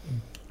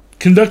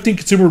conducting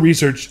consumer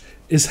research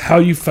is how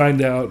you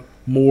find out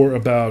more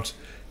about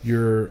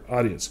your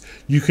audience.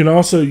 You can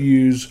also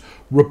use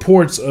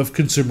reports of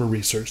consumer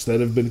research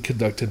that have been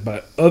conducted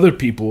by other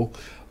people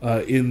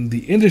in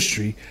the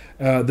industry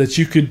that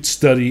you could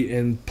study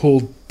and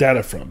pull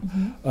data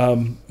from.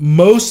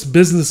 Most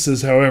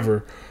businesses,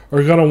 however,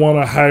 are going to want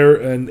to hire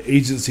an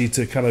agency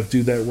to kind of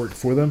do that work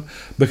for them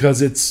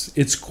because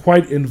it's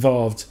quite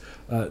involved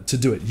to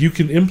do it. You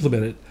can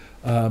implement it,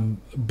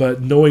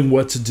 but knowing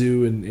what to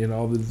do in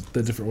all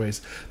the different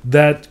ways,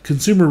 that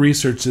consumer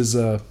research is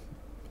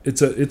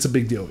it's a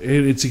big deal.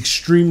 It's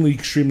extremely,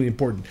 extremely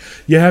important.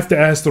 You have to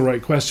ask the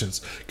right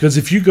questions because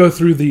if you go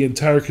through the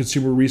entire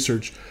consumer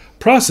research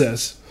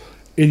process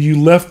and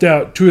you left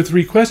out 2 or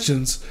 3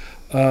 questions,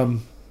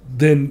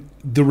 then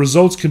the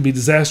results can be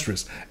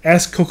disastrous.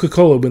 Ask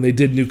Coca-Cola when they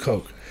did New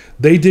Coke.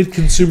 They did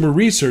consumer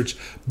research,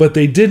 but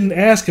they didn't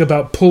ask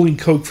about pulling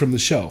Coke from the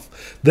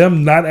shelf.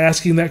 Them not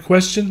asking that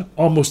question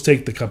almost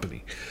take the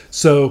company.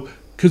 So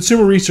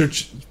consumer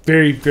research,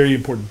 very, very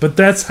important. But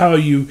that's how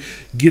you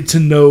get to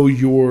know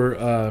your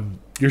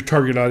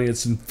target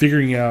audience and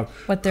figuring out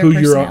what their who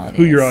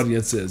personality your is.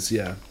 audience is.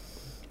 Yeah.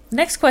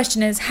 Next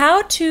question is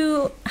how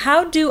do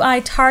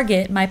I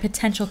target my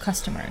potential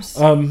customers?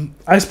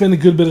 I spend a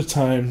good bit of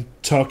time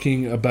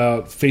talking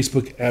about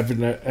Facebook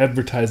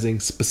advertising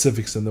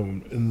specifics in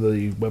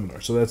the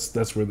webinar. So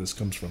that's where this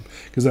comes from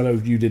because I know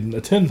you didn't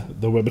attend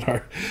the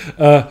webinar.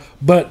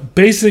 But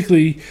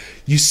basically,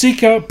 you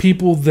seek out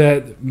people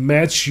that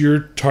match your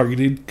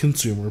targeted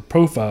consumer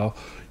profile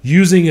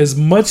using as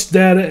much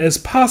data as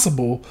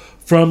possible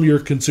from your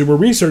consumer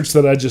research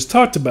that I just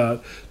talked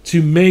about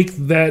to make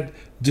that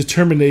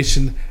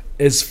determination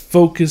as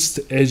focused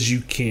as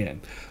you can.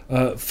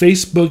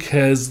 Facebook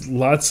has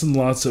lots and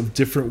lots of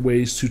different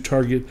ways to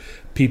target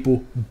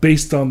people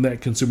based on that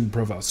consumer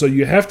profile. So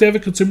you have to have a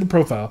consumer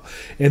profile,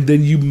 and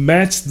then you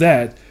match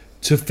that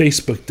to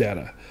Facebook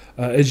data.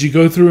 As you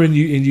go through and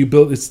you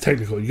build, it's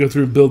technical. You go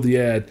through and build the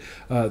ad.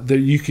 That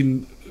you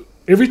can.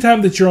 Every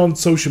time that you're on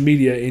social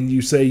media and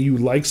you say you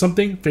like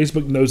something,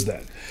 Facebook knows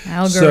that.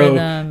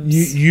 Algorithms.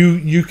 So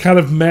you kind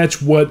of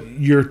match what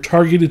your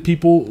targeted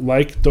people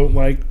like, don't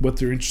like, what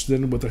they're interested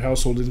in, what their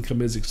household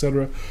income is,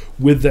 etc.,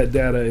 with that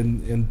data,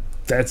 and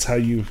that's how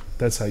you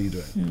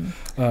do it.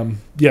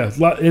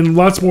 And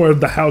lots more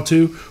of the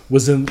how-to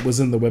was in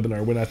the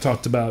webinar when I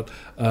talked about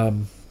the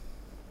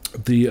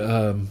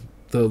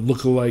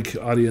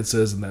lookalike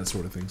audiences and that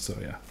sort of thing. So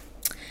yeah.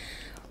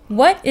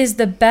 What is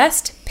the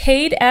best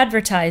paid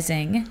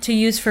advertising to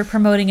use for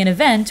promoting an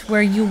event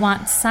where you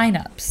want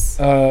signups?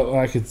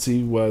 I can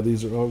see why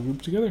these are all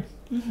grouped together.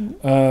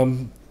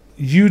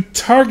 You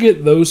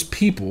target those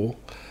people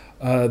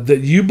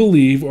that you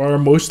believe are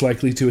most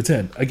likely to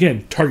attend.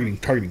 Again, targeting,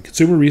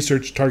 consumer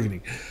research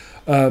targeting.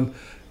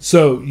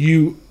 So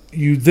you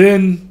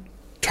then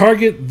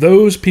target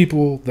those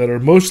people that are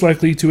most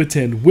likely to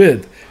attend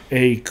with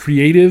a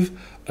creative,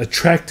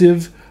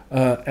 attractive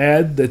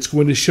ad that's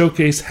going to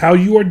showcase how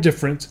you are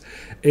different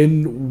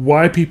and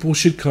why people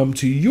should come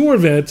to your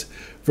event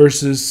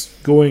versus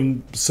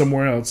going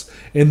somewhere else.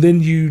 And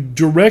then you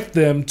direct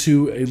them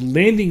to a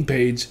landing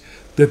page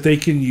that they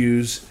can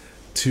use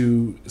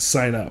to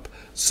sign up.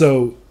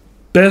 So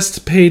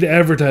best paid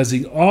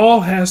advertising all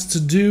has to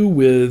do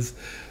with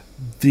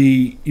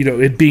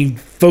it being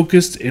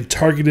focused and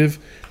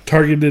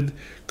targeted,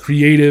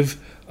 creative,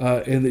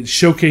 and it's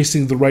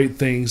showcasing the right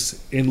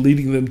things and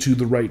leading them to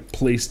the right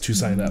place to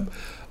sign up.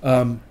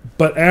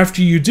 But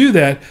after you do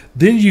that,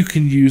 then you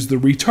can use the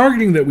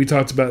retargeting that we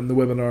talked about in the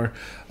webinar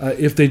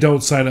if they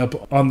don't sign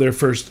up on their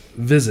first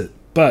visit.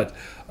 But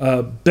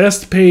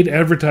best paid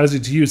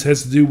advertising to use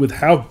has to do with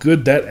how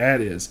good that ad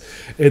is.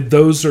 And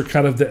those are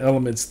kind of the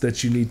elements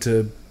that you need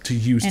to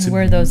use and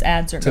where those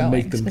ads are to going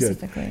make them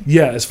specifically. Good.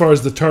 Yeah, as far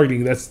as the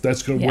targeting,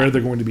 that's where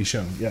they're going to be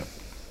shown. Yeah.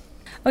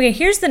 Okay,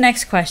 here's the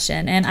next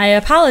question, and I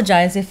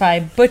apologize if I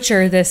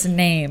butcher this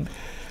name,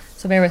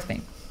 so bear with me.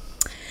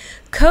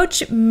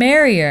 Coach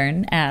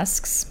Mariern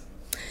asks,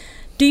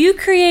 do you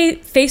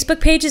create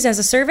Facebook pages as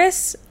a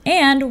service?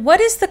 And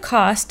what is the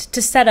cost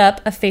to set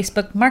up a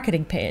Facebook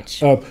marketing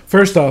page?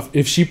 First off,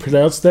 if she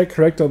pronounced that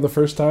correct on the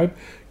first time,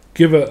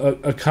 give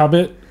a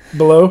comment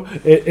below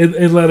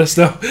and let us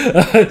know.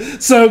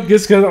 So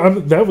just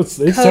because that was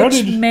it, Coach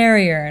sounded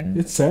Mariern.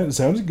 It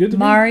sounded good to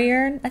me.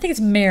 Mariern? I think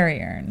it's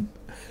Mariern.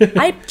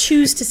 I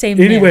choose to say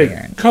Anyway,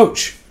 Mariern.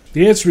 Coach,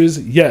 the answer is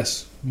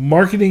yes.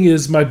 Marketing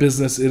is my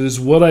business. It is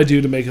what I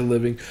do to make a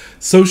living.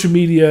 Social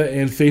media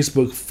and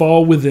Facebook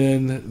fall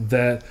within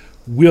that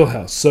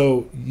wheelhouse.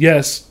 So,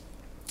 yes,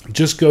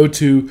 just go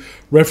to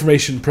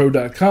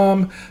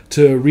reformationpro.com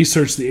to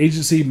research the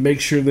agency, make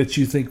sure that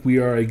you think we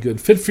are a good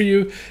fit for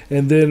you,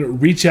 and then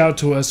reach out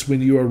to us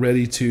when you are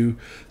ready to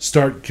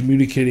start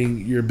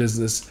communicating your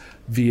business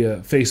via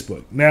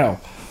Facebook. Now,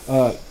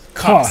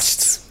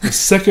 costs. The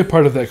second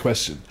part of that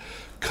question.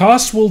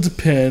 Cost will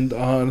depend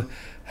on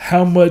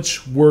how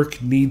much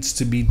work needs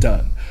to be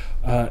done.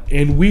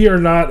 And we are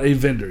not a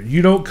vendor.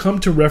 You don't come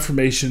to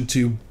Reformation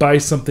to buy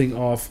something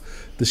off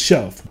the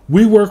shelf.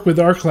 We work with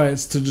our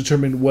clients to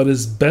determine what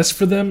is best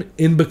for them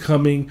in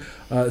becoming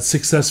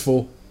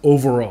successful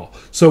overall.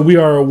 So we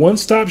are a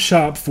one-stop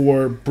shop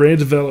for brand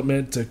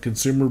development to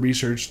consumer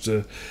research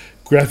to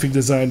graphic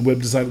design,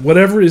 web design,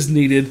 whatever is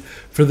needed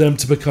for them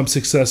to become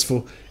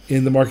successful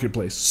in the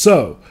marketplace.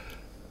 So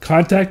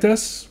contact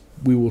us.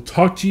 We will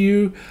talk to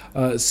you,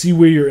 see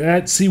where you're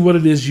at, see what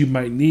it is you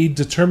might need,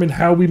 determine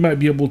how we might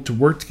be able to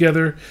work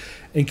together,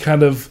 and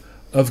kind of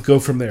go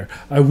from there.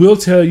 I will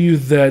tell you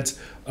that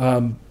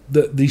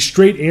the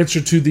straight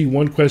answer to the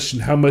one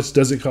question, how much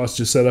does it cost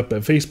to set up a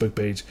Facebook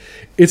page,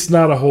 it's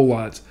not a whole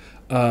lot.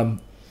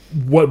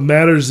 What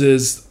matters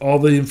is all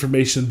the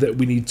information that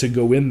we need to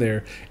go in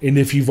there, and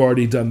if you've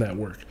already done that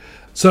work.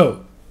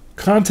 So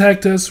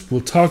contact us.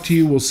 We'll talk to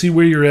you. We'll see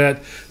where you're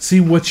at, see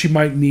what you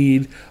might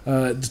need,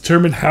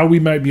 determine how we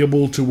might be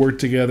able to work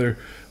together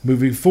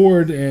moving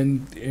forward,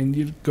 and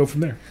you go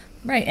from there.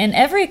 Right, and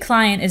every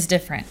client is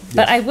different. Yes.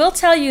 But I will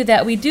tell you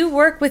that we do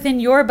work within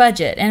your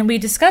budget, and we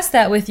discuss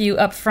that with you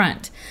up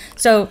front.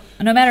 So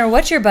no matter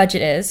what your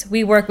budget is,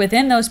 we work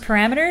within those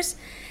parameters.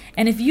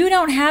 And if you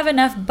don't have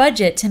enough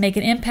budget to make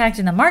an impact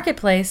in the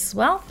marketplace,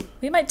 well,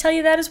 we might tell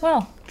you that as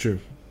well. True.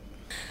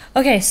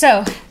 Okay,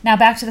 so now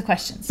back to the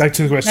questions. Back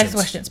to the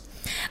questions.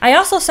 I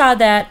also saw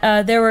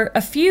that there were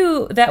a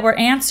few that were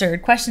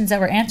answered, questions that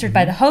were answered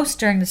by the host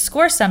during the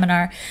SCORE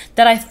seminar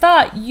that I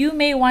thought you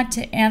may want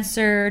to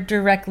answer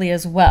directly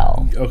as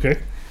well.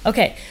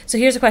 Okay, so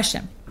here's a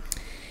question.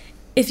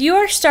 If you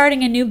are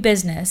starting a new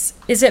business,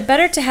 is it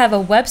better to have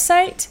a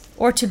website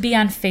or to be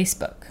on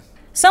Facebook?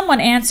 Someone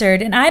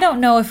answered, and I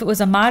don't know if it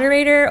was a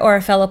moderator or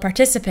a fellow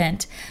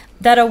participant,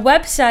 that a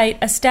website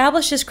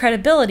establishes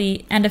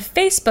credibility and a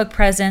Facebook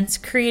presence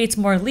creates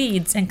more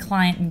leads and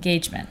client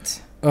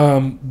engagement.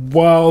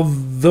 While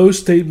those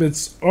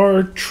statements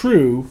are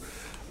true,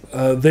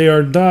 they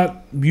are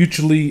not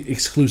mutually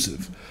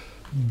exclusive.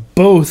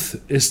 Both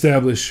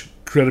establish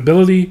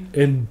credibility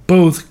and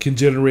both can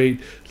generate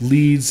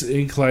leads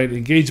and client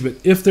engagement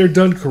if they're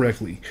done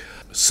correctly.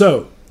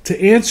 So, to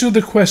answer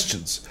the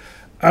questions,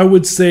 I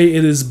would say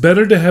it is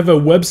better to have a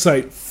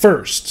website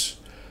first.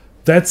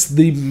 That's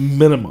the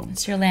minimum.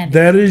 It's your landing.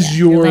 That is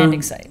your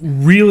landing site.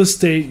 Real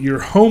estate, your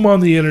home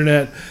on the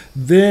internet.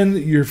 Then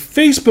your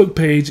Facebook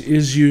page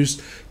is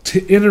used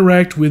to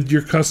interact with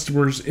your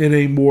customers in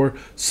a more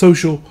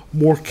social,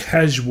 more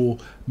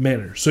casual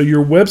manner. So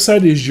your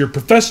website is your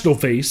professional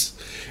face,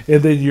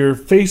 and then your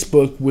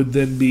Facebook would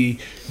then be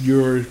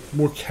your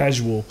more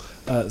casual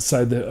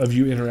side of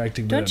you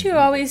interacting with them. Don't you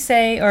always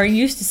say, or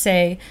used to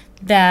say,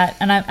 that,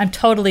 and I'm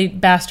totally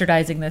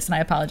bastardizing this, and I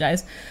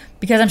apologize,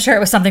 because I'm sure it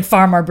was something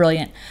far more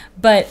brilliant,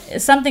 but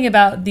something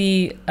about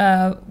the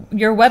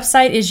your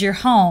website is your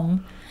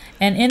home,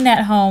 and in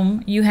that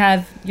home you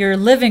have your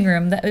living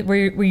room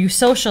where you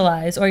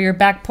socialize, or your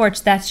back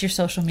porch, that's your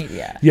social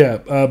media.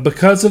 Yeah,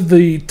 because of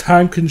the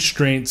time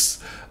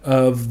constraints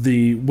of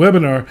the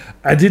webinar,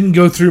 I didn't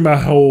go through my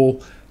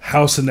whole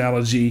house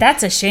analogy.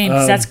 That's a shame,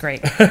 'cause that's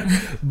great.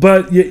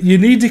 But you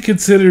need to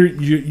consider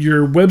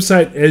your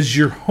website as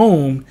your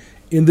home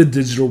in the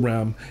digital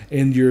realm,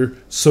 and your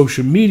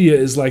social media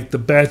is like the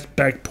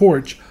back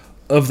porch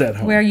of that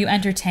home, where you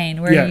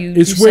entertain, where you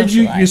it's where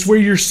socialize. It's where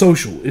you're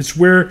social. It's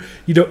where,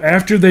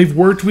 after they've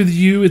worked with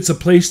you, it's a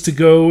place to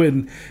go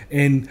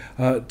and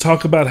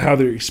talk about how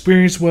their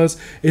experience was.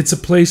 It's a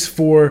place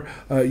for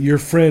your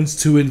friends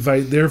to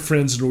invite their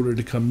friends in order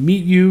to come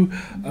meet you.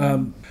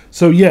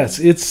 So yes,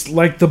 it's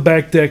like the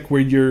back deck where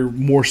you're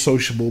more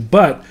sociable,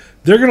 but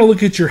they're going to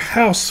look at your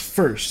house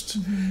first,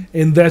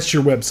 and that's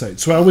your website.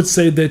 So I would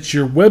say that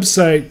your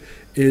website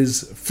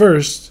is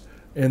first,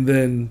 and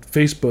then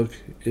Facebook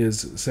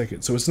is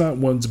second. So it's not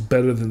one's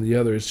better than the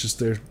other. It's just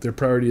their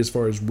priority as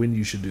far as when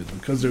you should do them,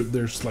 because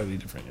they're slightly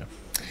different. Yeah.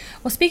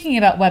 Well, speaking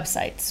about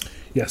websites,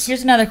 yes.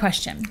 Here's another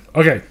question.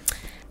 Okay.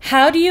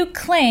 How do you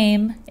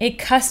claim a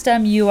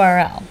custom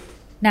URL?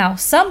 Now,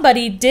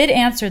 somebody did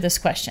answer this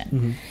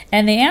question,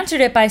 and they answered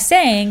it by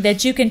saying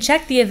that you can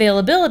check the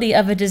availability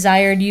of a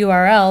desired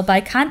URL by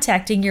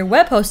contacting your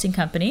web hosting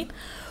company,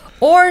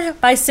 or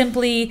by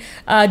simply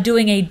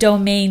doing a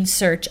domain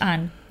search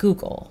on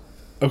Google.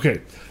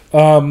 Okay.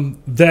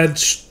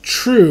 That's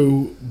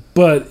true,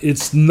 but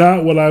it's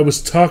not what I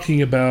was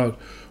talking about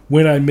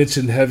when I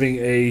mentioned having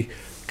a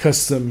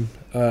custom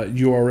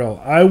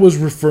URL. I was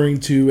referring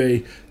to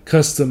a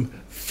custom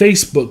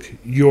Facebook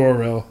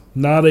URL,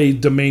 not a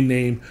domain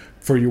name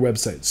for your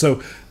website.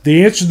 So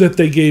the answer that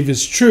they gave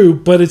is true,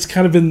 but it's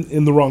kind of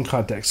in the wrong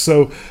context.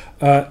 So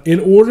in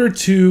order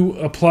to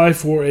apply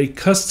for a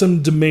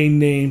custom domain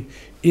name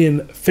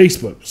in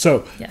Facebook,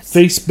 so Yes.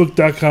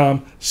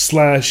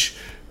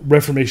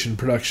 facebook.com/Reformation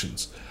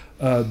Productions,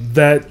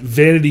 that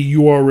vanity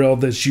URL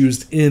that's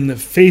used in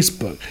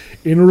Facebook.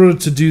 In order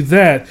to do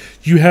that,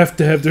 you have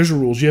to have, there's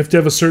rules. You have to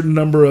have a certain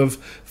number of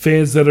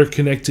fans that are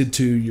connected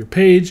to your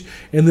page,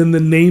 and then the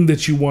name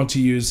that you want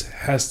to use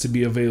has to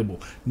be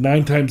available.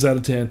 9 times out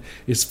of 10,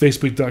 it's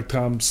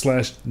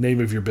facebook.com/name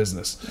of your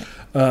business.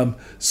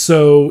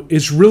 So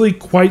it's really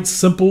quite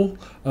simple.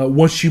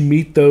 Once you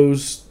meet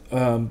those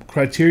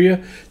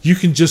criteria, you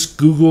can just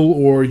Google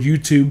or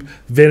YouTube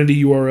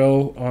vanity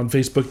URL on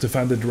Facebook to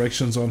find the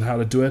directions on how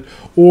to do it.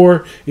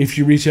 Or if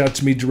you reach out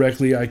to me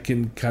directly, I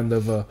can kind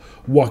of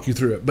walk you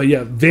through it. But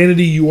yeah,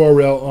 vanity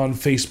URL on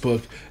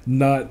Facebook,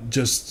 not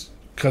just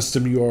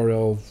custom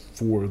URL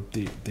for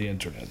the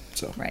internet.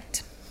 So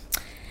Right.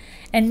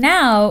 And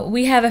now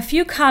we have a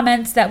few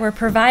comments that were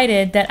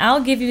provided that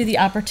I'll give you the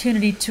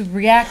opportunity to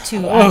react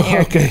to on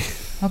air. Okay.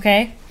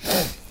 Okay?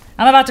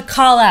 I'm about to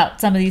call out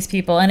some of these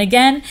people. And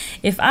again,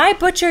 if I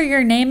butcher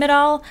your name at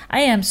all, I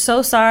am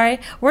so sorry.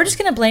 We're just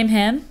going to blame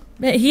him.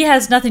 He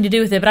has nothing to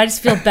do with it, but I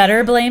just feel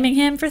better blaming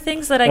him for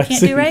things that I can't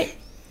do right.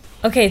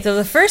 Okay, so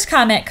the first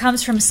comment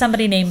comes from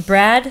somebody named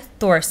Brad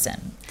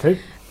Thorson.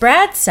 Okay.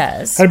 Brad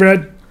says... Hi,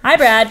 Brad. Hi,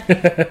 Brad.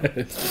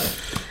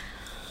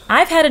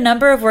 I've had a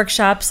number of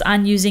workshops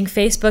on using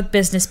Facebook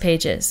business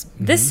pages.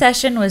 This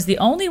session was the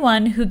only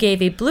one who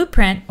gave a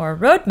blueprint or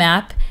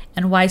roadmap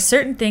and why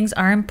certain things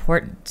are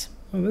important.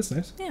 Oh, that's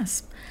nice.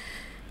 Yes.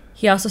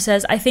 He also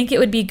says, I think it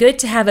would be good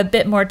to have a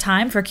bit more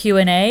time for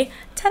Q&A.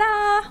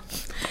 Ta-da!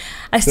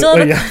 I still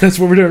have Yeah, that's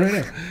what we're doing right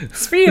now.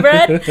 It's for you,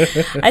 Brad.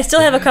 I still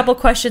have a couple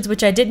questions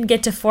which I didn't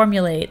get to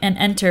formulate and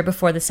enter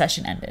before the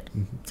session ended.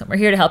 So we're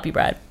here to help you,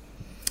 Brad.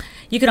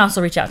 You can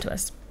also reach out to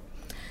us.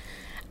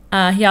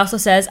 He also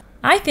says,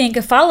 I think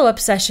a follow-up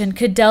session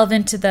could delve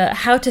into the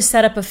how to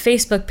set up a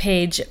Facebook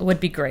page would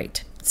be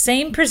great.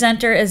 Same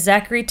presenter as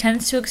Zachary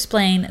tends to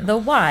explain the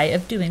why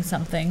of doing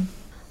something.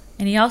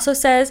 And he also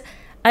says,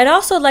 I'd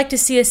also like to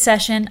see a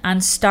session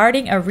on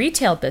starting a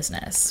retail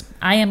business.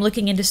 I am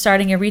looking into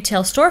starting a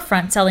retail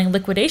storefront selling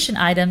liquidation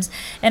items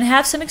and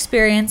have some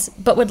experience,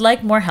 but would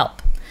like more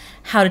help.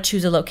 How to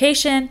choose a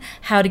location,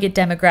 how to get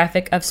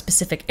demographic of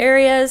specific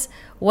areas,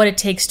 what it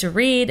takes to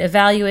read,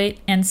 evaluate,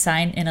 and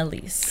sign in a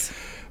lease.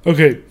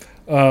 Okay,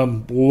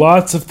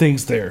 lots of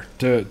things there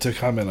to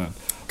comment on.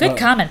 Good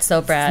comments,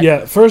 though, Brad.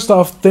 Yeah, first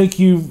off, thank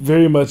you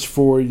very much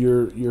for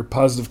your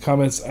positive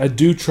comments. I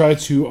do try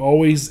to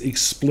always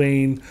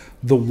explain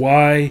the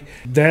why.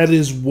 That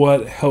is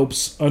what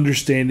helps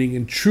understanding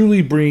and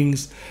truly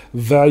brings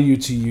value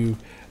to you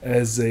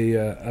as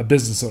a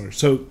business owner.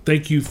 So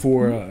thank you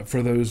for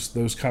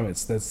those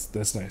comments.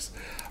 That's nice.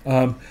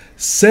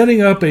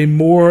 Setting up a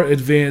more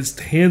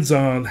advanced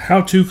hands-on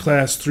how-to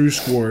class through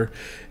SCORE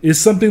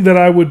is something that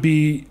I would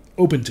be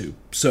open to.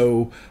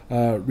 So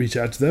reach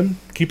out to them.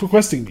 Keep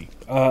requesting me.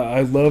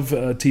 I love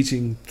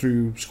teaching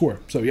through SCORE.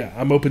 So yeah,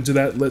 I'm open to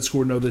that. Let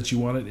SCORE know that you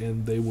want it,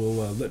 and they will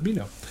let me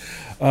know.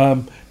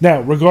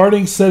 Now,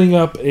 regarding setting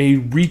up a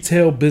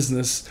retail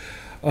business,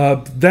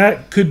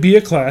 that could be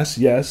a class,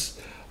 yes.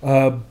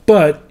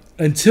 But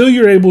until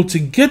you're able to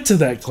get to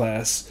that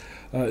class,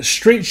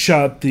 Straight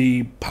Shot,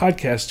 the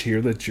podcast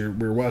here that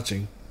we're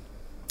watching,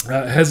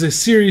 has a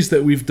series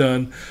that we've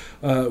done.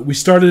 We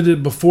started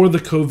it before the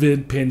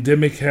COVID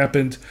pandemic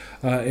happened,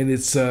 and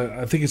it's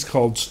I think it's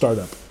called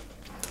Startup.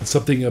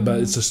 Something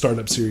about it's a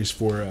startup series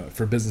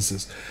for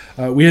businesses.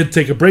 We had to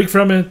take a break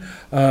from it,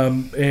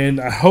 and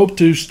I hope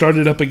to start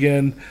it up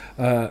again.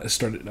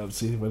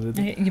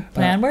 You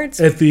plan words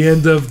at the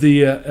end of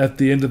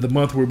the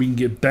month, where we can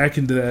get back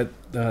into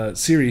that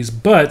series.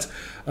 But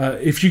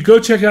if you go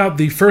check out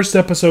the first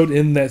episode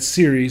in that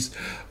series,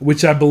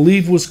 which I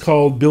believe was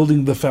called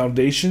Building the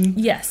Foundation.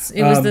 Yes,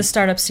 it was the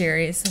startup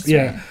series. That's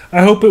yeah, right.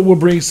 I hope it will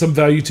bring some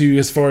value to you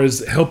as far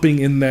as helping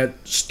in that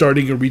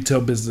starting a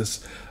retail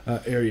business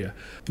area.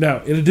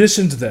 Now, in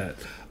addition to that,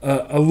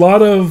 a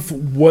lot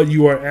of what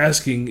you are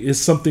asking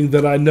is something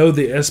that I know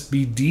the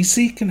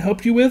SBDC can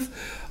help you with.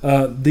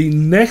 The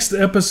next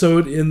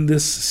episode in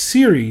this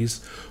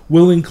series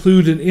will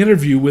include an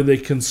interview with a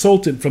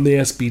consultant from the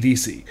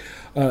SBDC.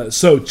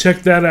 So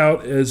check that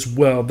out as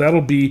well. That'll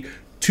be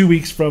 2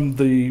 weeks from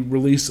the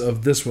release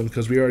of this one,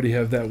 because we already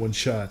have that one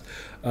shot.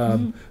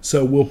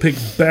 So we'll pick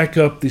back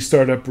up the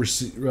startup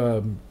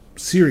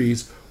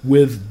series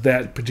with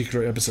that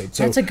particular episode.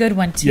 So that's a good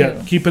one too.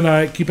 Yeah, keep an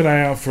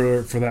eye out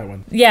for that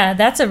one. Yeah,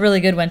 that's a really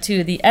good one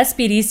too. The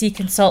SBDC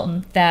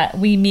consultant that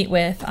we meet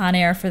with on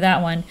air for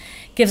that one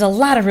gives a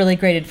lot of really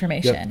great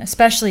information,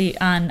 especially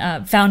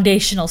on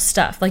foundational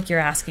stuff like you're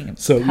asking.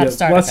 So how to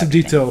start lots of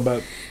everything. detail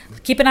about.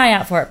 Keep an eye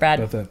out for it, Brad.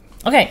 About that.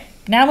 Okay,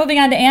 now moving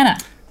on to Anna.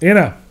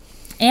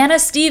 Anna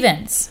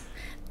Stevens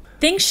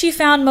thinks she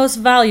found most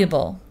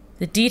valuable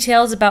the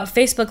details about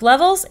Facebook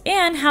levels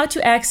and how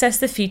to access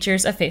the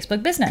features of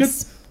Facebook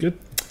Business. Good.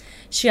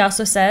 She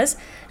also says,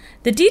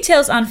 The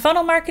details on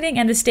funnel marketing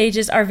and the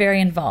stages are very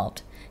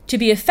involved. To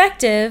be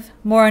effective,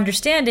 more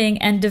understanding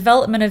and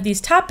development of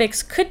these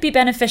topics could be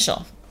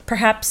beneficial.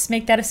 Perhaps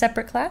make that a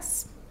separate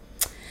class?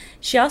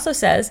 She also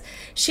says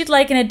she'd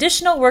like an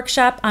additional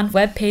workshop on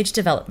web page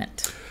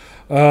development.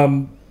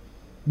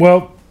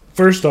 Well,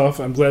 first off,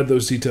 I'm glad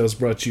those details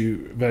brought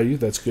you value.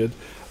 That's good.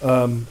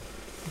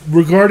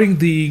 Regarding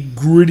the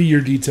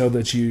grittier detail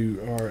that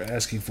you are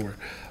asking for,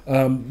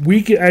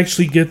 we can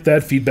actually get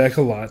that feedback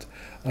a lot.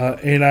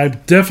 And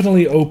I'm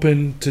definitely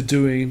open to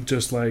doing,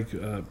 just like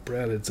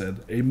Brad had said,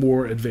 a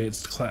more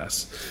advanced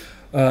class.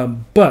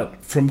 But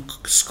from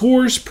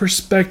SCORE's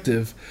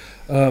perspective,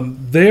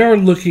 they are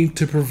looking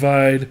to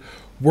provide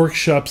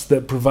workshops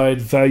that provide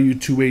value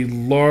to a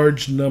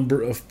large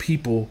number of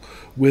people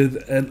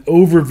with an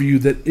overview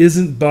that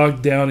isn't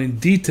bogged down in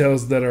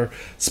details that are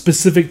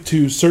specific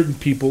to certain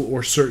people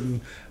or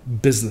certain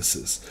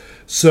businesses.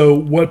 So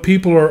what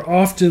people are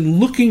often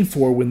looking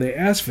for when they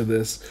ask for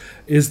this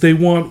is they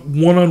want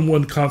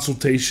one-on-one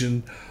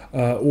consultation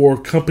or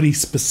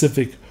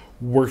company-specific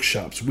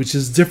workshops, which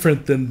is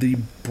different than the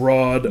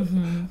broad,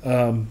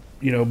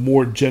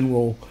 more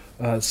general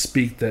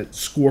speak that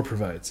SCORE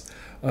provides.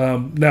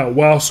 Now,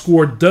 while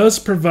SCORE does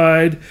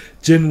provide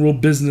general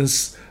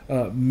business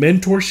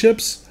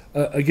mentorships,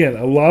 again,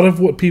 a lot of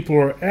what people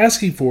are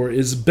asking for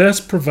is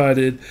best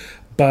provided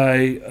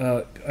by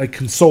a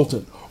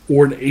consultant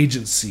or an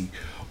agency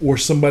or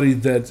somebody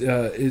that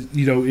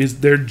is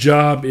their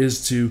job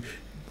is to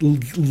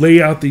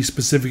lay out these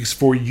specifics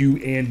for you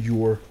and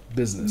your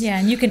business. Yeah,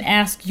 and you can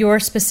ask your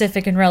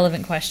specific and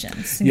relevant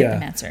questions and get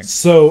them answered.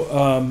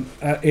 So,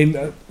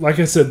 like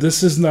I said,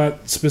 this is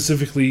not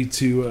specifically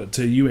to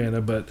you,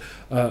 Anna, but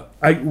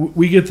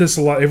we get this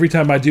a lot. Every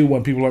time I do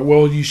one, people are like,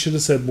 well, you should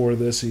have said more of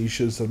this and you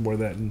should have said more of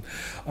that. And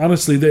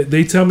honestly,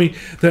 they tell me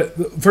that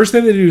the first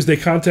thing they do is they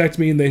contact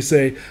me and they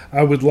say,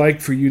 I would like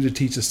for you to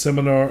teach a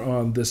seminar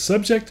on this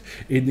subject.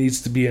 It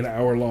needs to be an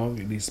hour long.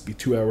 It needs to be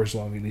 2 hours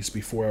long. It needs to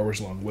be 4 hours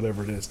long,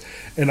 whatever it is.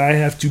 And I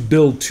have to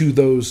build to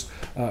those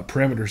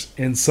parameters.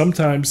 And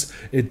sometimes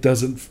it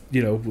doesn't,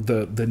 the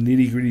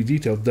nitty gritty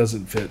detail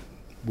doesn't fit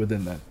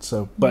within that.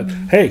 So, but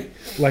hey,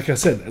 like I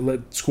said,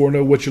 let SCORE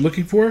know what you're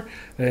looking for,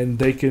 and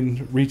they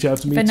can reach out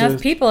to me. If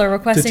enough people are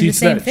requesting the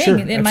same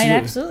thing, it might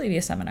absolutely be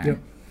a seminar. Yep.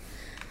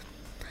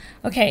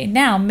 Okay,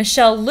 now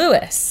Michelle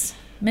Lewis.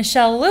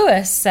 Michelle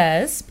Lewis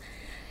says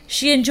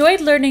she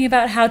enjoyed learning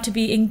about how to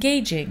be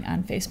engaging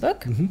on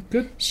Facebook.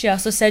 Good. She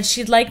also said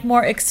she'd like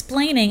more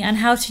explaining on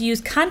how to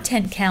use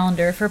Content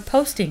Calendar for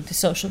posting to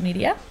social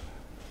media.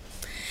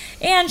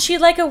 And she'd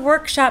like a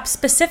workshop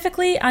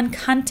specifically on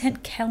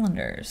content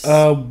calendars.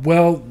 I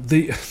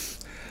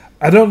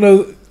don't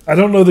know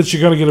that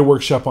you're going to get a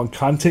workshop on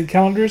content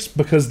calendars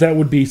because that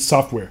would be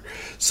software.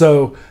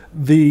 So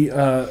the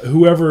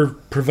whoever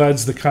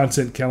provides the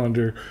content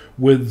calendar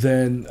would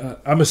then,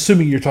 I'm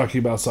assuming you're talking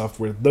about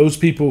software. Those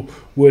people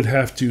would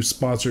have to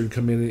sponsor and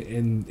come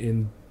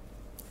in.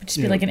 Just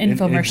be like an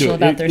infomercial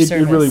about their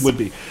service. It really would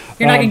be.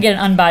 You're not going to get an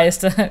unbiased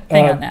thing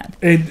on that.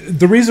 And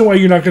the reason why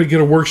you're not going to get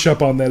a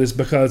workshop on that is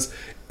because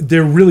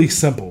they're really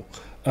simple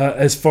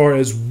as far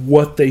as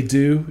what they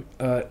do.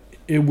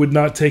 It would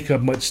not take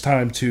up much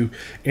time to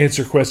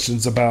answer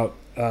questions about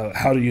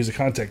how to use a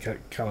content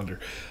calendar.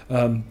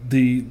 In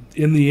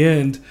the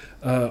end,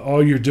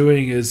 all you're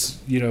doing is,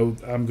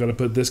 I'm going to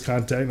put this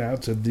contact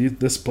out to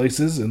this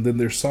places, and then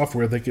there's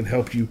software that can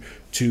help you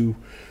to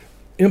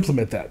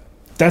implement that.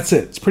 That's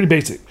it. It's pretty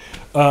basic.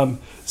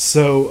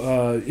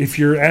 So if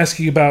you're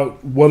asking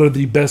about what are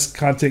the best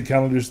content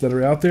calendars that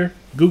are out there,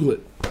 Google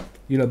it.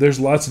 There's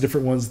lots of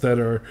different ones that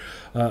are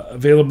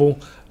available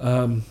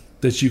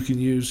that you can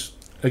use.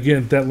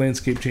 Again, that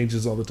landscape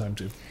changes all the time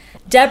too.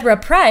 Deborah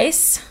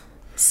Price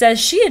says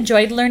she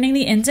enjoyed learning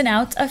the ins and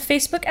outs of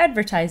Facebook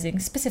advertising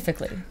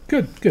specifically.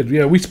 Good.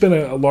 Yeah, we spent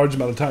a large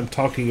amount of time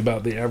talking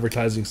about the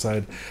advertising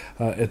side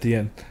at the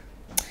end.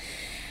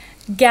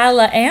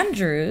 Gala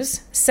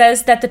Andrews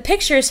says that the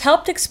pictures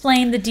helped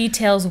explain the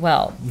details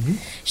well.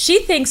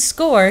 She thinks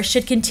SCORE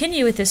should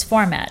continue with this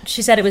format.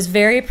 She said it was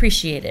very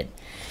appreciated.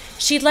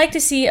 She'd like to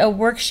see a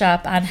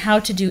workshop on how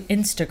to do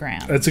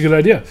Instagram. That's a good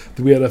idea.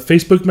 We had a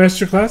Facebook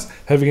masterclass.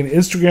 Having an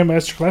Instagram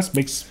masterclass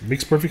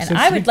makes perfect sense. And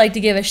I would like to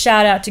give a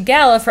shout out to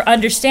Gala for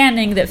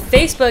understanding that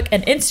Facebook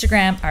and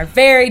Instagram are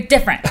very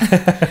different.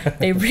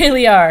 They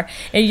really are.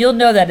 And you'll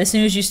know that as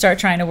soon as you start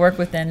trying to work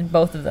within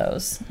both of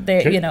those.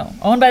 They,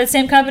 owned by the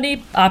same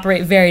company,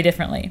 operate very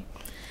differently.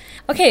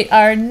 Okay,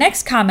 our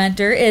next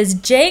commenter is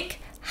Jake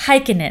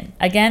Heikkinen.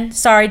 Again,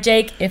 sorry,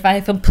 Jake, if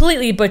I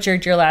completely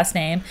butchered your last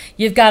name.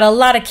 You've got a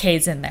lot of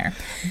K's in there.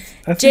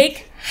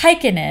 Jake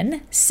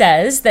Heikkinen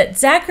says that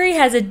Zachary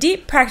has a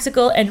deep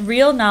practical and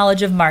real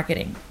knowledge of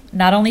marketing.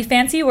 Not only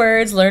fancy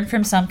words learned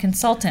from some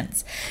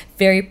consultants.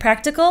 Very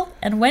practical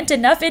and went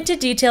enough into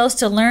details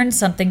to learn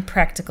something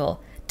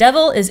practical.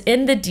 Devil is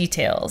in the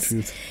details.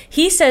 Truth.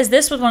 He says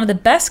this was one of the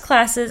best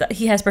classes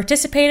he has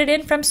participated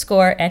in from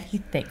SCORE, and he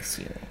thanks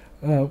you.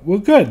 Well,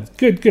 good.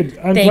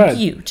 I'm glad. Thank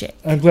you, Jake.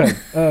 I'm glad.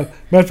 Matter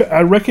of fact,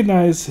 I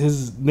recognize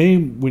his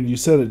name when you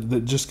said it.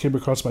 That just came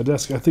across my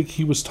desk. I think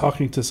he was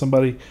talking to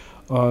somebody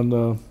on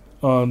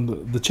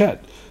the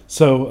chat.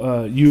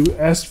 So you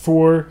asked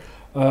for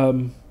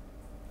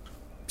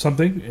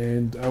something,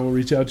 and I will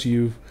reach out to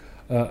you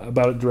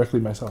about it directly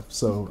myself.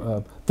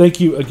 So thank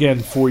you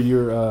again for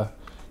your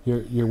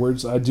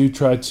words. I do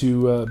try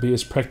to be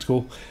as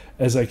practical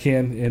as I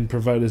can and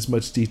provide as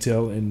much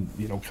detail and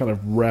kind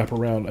of wrap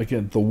around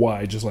again the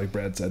why, just like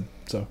Brad said.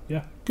 So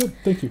yeah, good.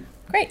 Thank you.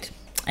 Great.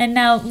 And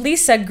now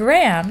Lisa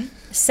Graham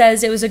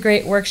says it was a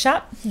great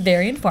workshop,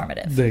 very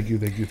informative. Thank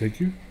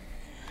you.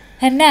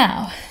 And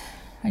now,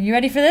 are you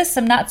ready for this?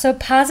 Some not so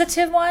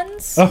positive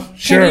ones? Oh,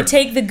 sure. Can you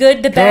take the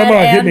good, the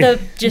bad, and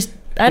the just,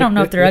 I don't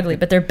know if they're ugly,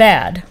 but they're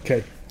bad.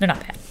 Okay. They're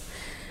not bad.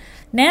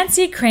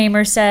 Nancy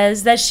Kramer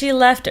says that she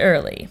left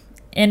early.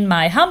 In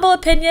my humble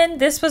opinion,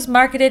 this was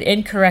marketed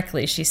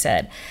incorrectly, she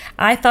said.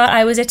 I thought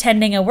I was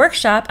attending a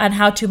workshop on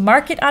how to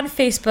market on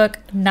Facebook,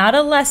 not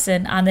a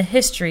lesson on the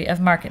history of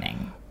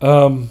marketing.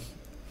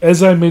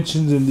 As I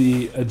mentioned in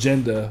the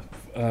agenda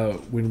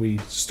when we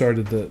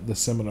started the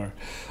seminar,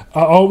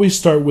 I always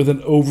start with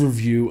an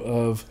overview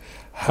of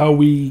how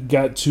we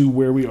got to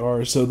where we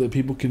are so that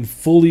people can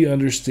fully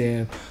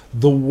understand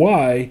the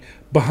why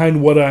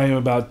behind what I am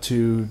about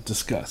to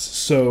discuss.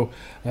 So,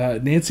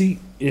 Nancy,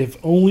 if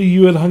only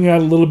you had hung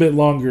out a little bit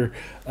longer,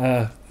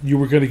 you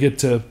were going to get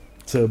to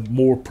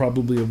more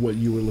probably of what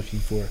you were looking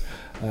for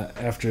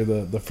after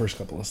the first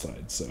couple of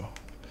slides. So,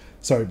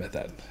 sorry about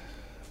that.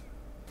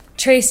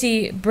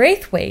 Tracy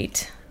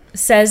Braithwaite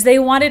says they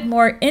wanted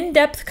more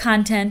in-depth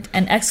content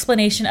and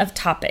explanation of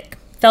topic.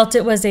 Felt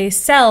it was a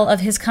sell of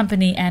his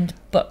company and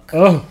book.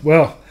 Oh,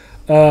 well.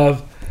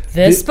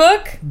 This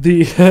book?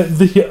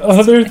 The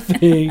other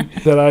thing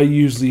that I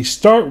usually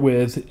start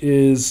with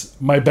is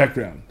my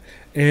background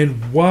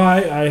and why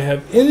I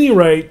have any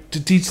right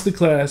to teach the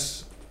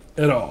class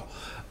at all.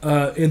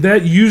 And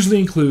that usually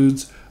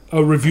includes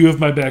a review of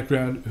my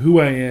background, who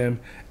I am,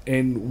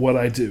 and what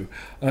I do.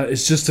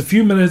 It's just a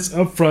few minutes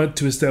up front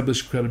to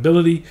establish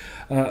credibility.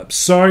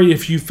 Sorry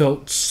if you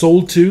felt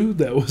sold to.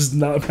 That was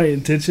not my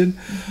intention.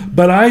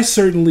 But I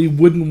certainly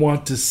wouldn't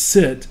want to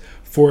sit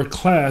for a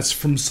class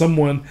from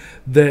someone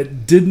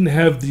that didn't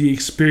have the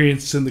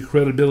experience and the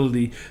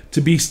credibility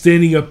to be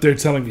standing up there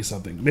telling me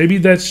something. Maybe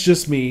that's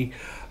just me.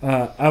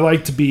 I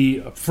like to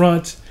be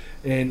upfront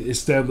and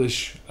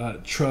establish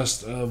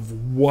trust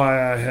of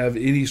why I have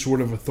any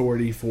sort of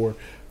authority for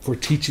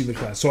teaching the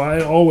class. So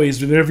I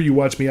always, whenever you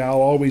watch me,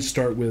 I'll always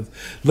start with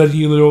letting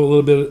you know a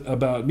little bit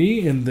about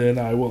me, and then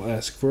I will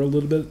ask for a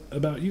little bit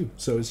about you.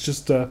 So it's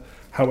just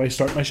how I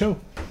start my show.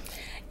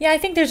 Yeah, I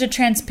think there's a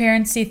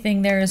transparency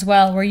thing there as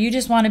well, where you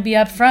just want to be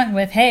upfront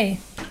with, hey,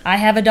 I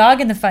have a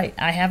dog in the fight.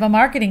 I have a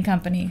marketing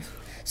company.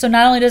 So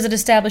not only does it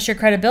establish your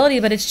credibility,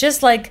 but it's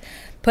just like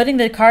putting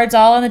the cards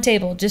all on the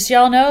table. Just so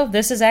y'all know,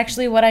 this is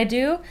actually what I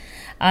do.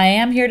 I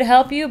am here to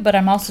help you, but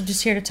I'm also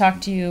just here to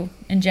talk to you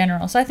in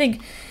general. So I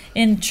think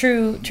in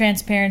true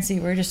transparency,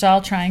 we're just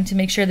all trying to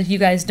make sure that you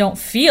guys don't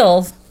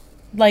feel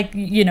like,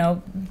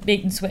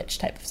 bait and switch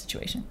type of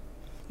situation.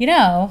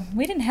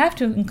 We didn't have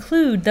to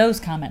include those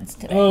comments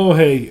today. Oh,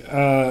 hey,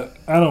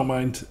 I don't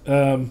mind.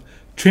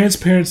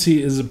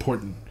 Transparency is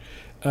important.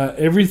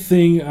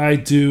 Everything I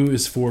do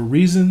is for a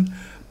reason,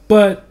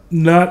 but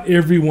not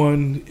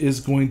everyone is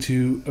going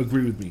to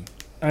agree with me.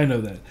 I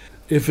know that.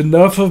 If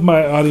enough of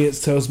my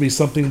audience tells me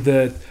something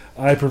that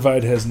I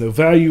provide has no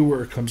value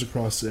or comes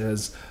across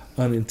as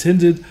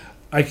unintended,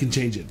 I can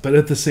change it. But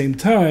at the same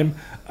time,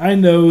 I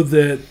know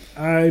that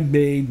I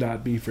may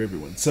not be for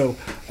everyone. So,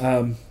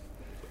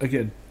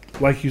 again,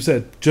 like you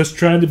said, just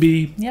trying to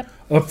be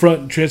upfront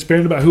and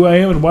transparent about who I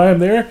am and why I'm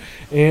there.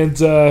 And,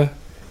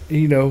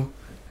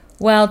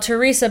 Well,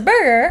 Teresa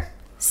Berger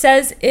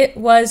says it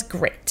was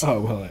great.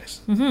 Oh, well,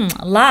 nice.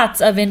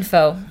 Lots of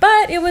info,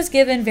 but it was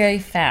given very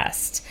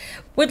fast.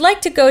 Would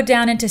like to go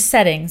down into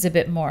settings a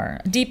bit more,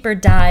 a deeper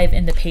dive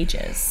in the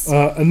pages.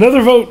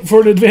 Another vote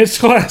for an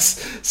advanced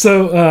class.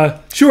 So,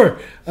 sure.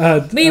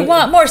 We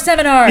want more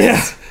seminars.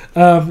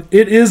 Yeah.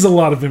 It is a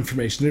lot of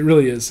information. It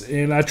really is.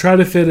 And I try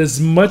to fit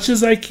as much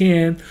as I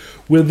can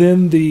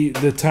within the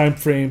time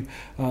frame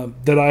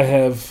that I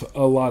have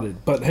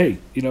allotted. But hey,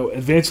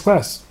 advanced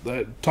class.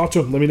 Talk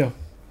to them. Let me know.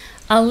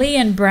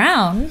 Alian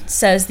Brown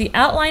says the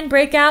outline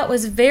breakout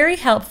was very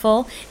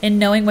helpful in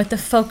knowing what the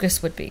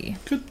focus would be.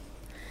 Good.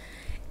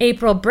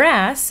 April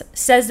Brass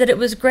says that it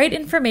was great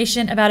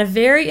information about a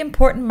very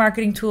important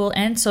marketing tool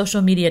and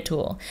social media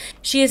tool.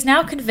 She is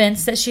now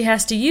convinced that she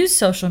has to use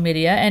social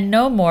media and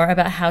know more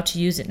about how to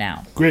use it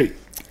now. Great.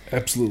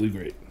 Absolutely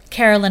great.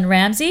 Carolyn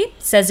Ramsey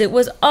says it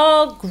was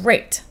all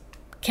great.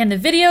 Can the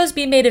videos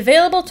be made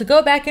available to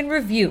go back and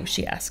review,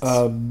 she asks.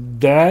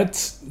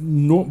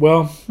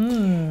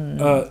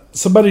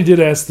 Somebody did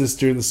ask this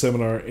during the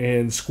seminar,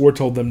 and SCORE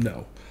told them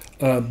no.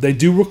 They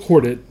do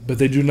record it, but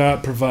they do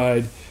not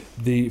provide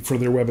for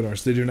their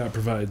webinars. They do not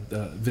provide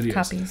videos.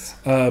 Copies.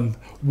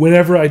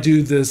 Whenever I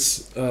do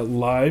this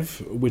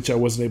live, which I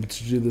wasn't able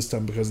to do this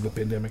time because of the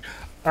pandemic,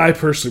 I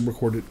personally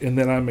record it, and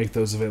then I make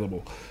those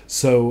available.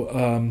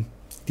 So,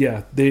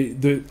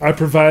 I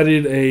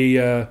provided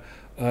a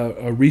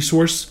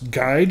resource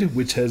guide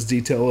which has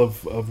detail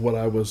of what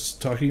I was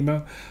talking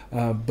about,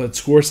 but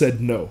SCORE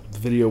said no, the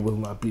video will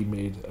not be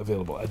made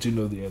available. I do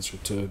know the answer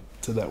to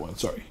that one.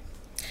 Sorry.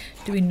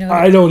 Do we know?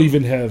 I don't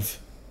even have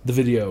the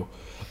video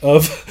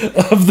of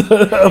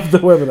the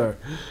webinar.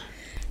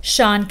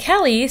 Sean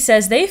Kelly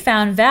says they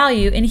found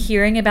value in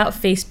hearing about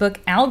Facebook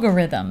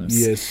algorithms.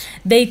 Yes.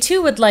 They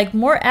too would like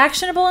more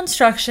actionable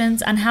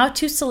instructions on how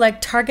to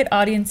select target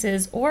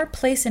audiences or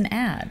place an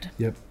ad.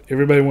 Yep.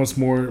 Everybody wants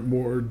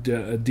more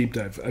deep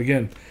dive.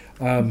 Again,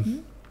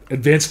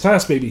 advanced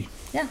class, baby.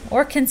 Yeah.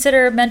 Or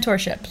consider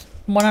mentorship,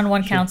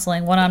 one-on-one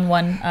counseling,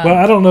 one-on-one well,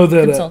 I don't know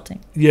that consulting.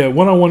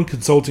 One-on-one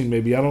consulting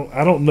maybe. I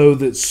don't know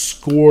that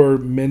SCORE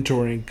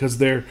mentoring, because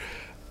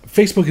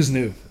Facebook is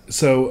new.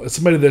 So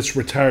somebody that's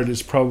retired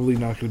is probably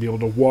not going to be able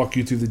to walk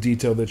you through the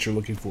detail that you're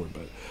looking for.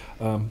 But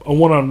a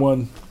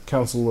one-on-one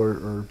counsel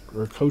or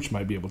coach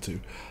might be able to.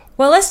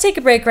 Well, let's take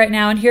a break right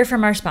now and hear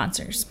from our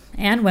sponsors.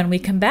 And when we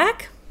come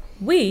back,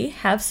 we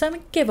have some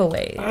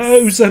giveaways.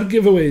 Oh, some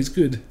giveaways.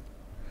 Good.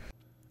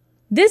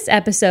 This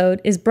episode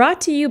is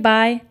brought to you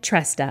by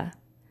Tresta.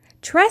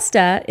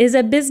 Tresta is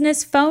a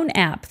business phone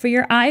app for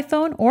your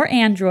iPhone or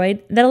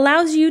Android that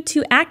allows you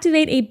to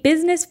activate a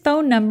business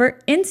phone number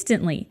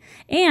instantly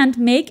and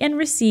make and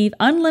receive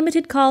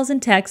unlimited calls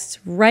and texts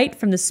right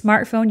from the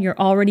smartphone you're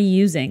already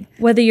using.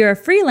 Whether you're a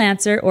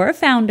freelancer or a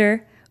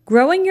founder,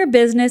 growing your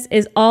business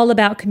is all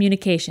about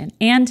communication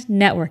and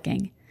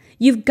networking.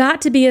 You've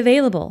got to be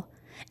available.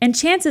 And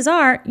chances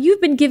are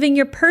you've been giving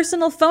your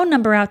personal phone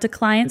number out to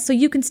clients so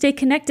you can stay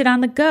connected on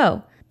the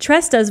go.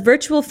 Tresta's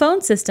virtual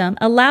phone system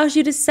allows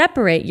you to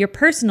separate your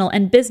personal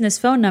and business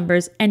phone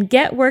numbers and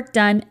get work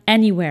done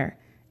anywhere,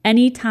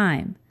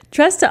 anytime.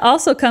 Tresta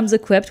also comes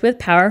equipped with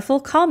powerful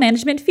call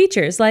management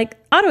features like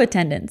auto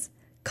attendance,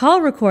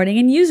 call recording,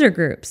 and user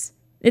groups.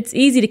 It's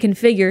easy to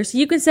configure so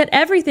you can set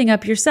everything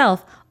up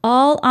yourself,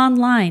 all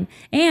online,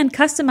 and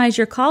customize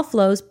your call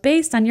flows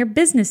based on your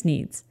business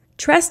needs.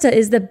 Tresta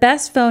is the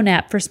best phone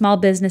app for small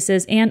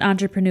businesses and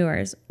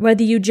entrepreneurs,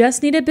 whether you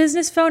just need a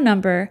business phone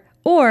number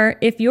or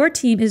if your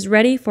team is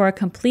ready for a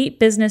complete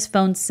business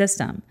phone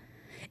system.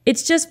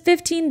 It's just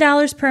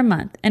 $15 per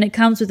month, and it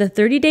comes with a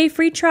 30-day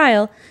free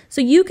trial so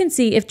you can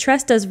see if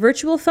Tresta's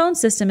virtual phone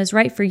system is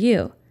right for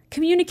you.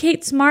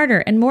 Communicate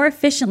smarter and more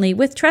efficiently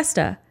with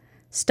Tresta.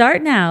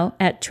 Start now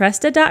at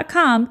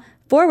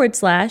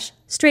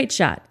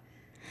Tresta.com/straightshot.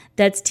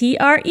 That's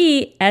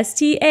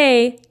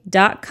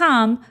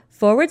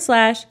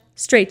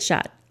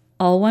TRESTA.com/straightshot.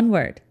 All one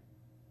word.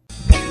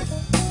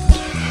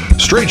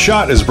 Straight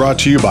Shot is brought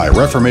to you by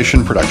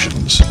Reformation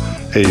Productions,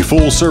 a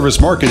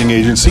full-service marketing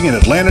agency in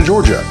Atlanta,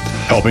 Georgia,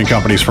 helping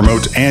companies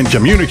promote and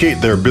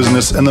communicate their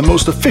business in the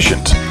most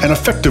efficient and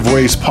effective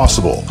ways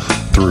possible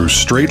through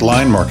straight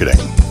line marketing.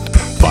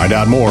 Find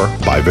out more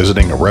by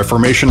visiting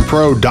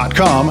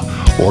reformationpro.com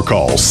or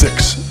call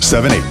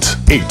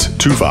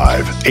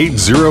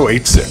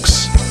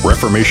 678-825-8086.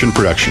 Reformation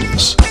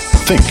Productions.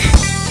 Think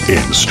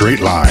in straight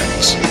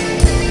lines.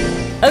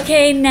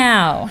 Okay,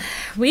 now,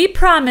 we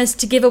promised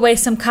to give away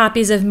some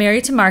copies of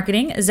Married to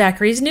Marketing,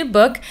 Zachary's new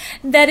book,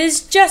 that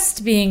is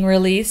just being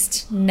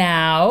released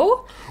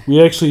now.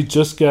 We actually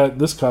just got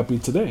this copy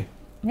today.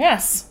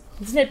 Yes.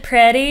 Isn't it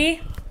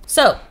pretty?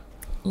 So,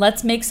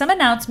 let's make some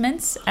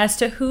announcements as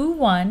to who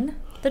won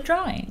the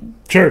drawing.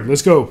 Sure,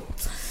 let's go.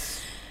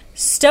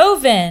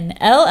 Stovin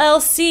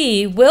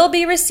LLC will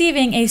be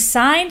receiving a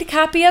signed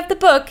copy of the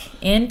book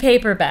in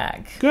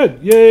paperback. Good.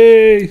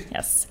 Yay.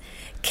 Yes.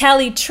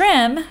 Kelly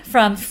Trim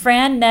from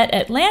FranNet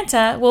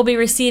Atlanta will be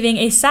receiving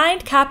a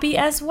signed copy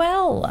as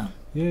well.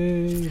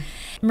 Yay.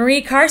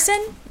 Marie Carson,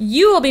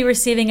 you will be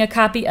receiving a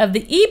copy of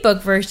the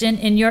ebook version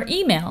in your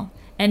email.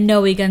 And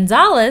Noe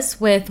Gonzalez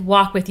with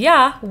Walk with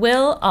Yah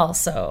will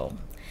also.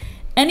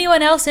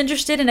 Anyone else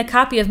interested in a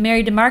copy of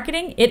Married to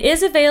Marketing? It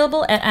is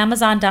available at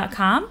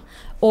Amazon.com.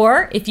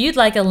 Or if you'd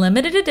like a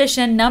limited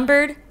edition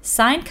numbered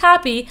signed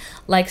copy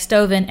like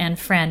Stovin and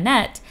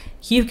FranNet,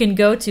 you can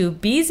go to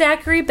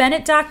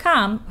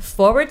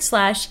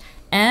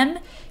bzacharybennett.com/M,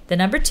 the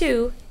number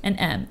 2, and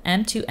M,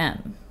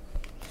 M2M.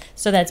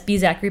 So that's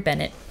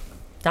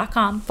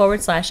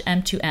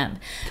bzacharybennett.com/M2M.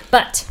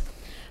 But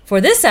for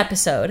this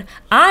episode,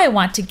 I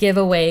want to give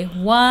away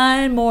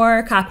one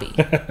more copy.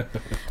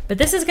 But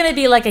this is going to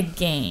be like a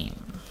game.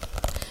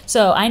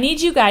 So I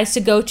need you guys to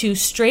go to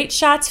Straight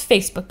Shot's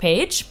Facebook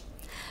page,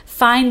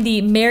 find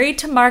the Married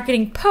to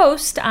Marketing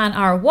post on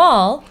our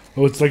wall.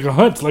 Oh, it's like a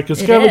hunt, like a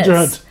scavenger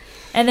hunt.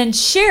 And then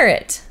share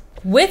it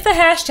with the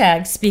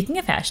hashtag, speaking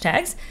of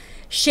hashtags,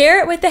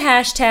 share it with the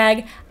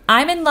hashtag,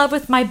 I'm in love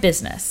with my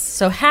business.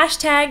 So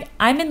hashtag,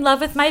 I'm in love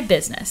with my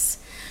business.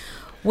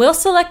 We'll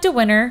select a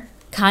winner,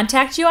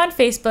 contact you on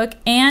Facebook,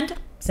 and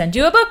send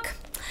you a book.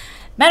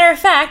 Matter of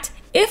fact,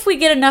 if we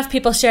get enough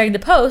people sharing the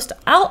post,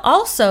 I'll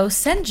also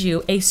send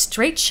you a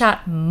Straight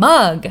Shot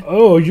mug.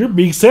 Oh, you're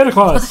being Santa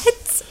Claus.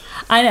 What?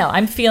 I know.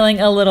 I'm feeling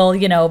a little,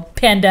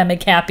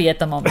 pandemic happy at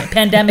the moment.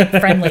 Pandemic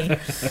friendly.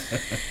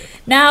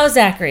 Now,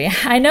 Zachary,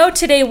 I know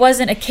today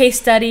wasn't a case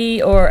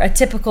study or a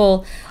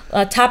typical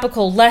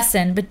topical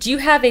lesson, but do you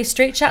have a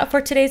straight shot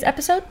for today's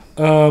episode?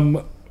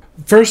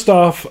 First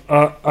off,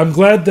 I'm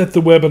glad that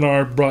the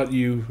webinar brought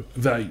you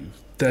value.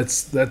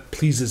 That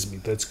pleases me.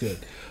 That's good.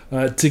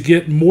 To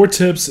get more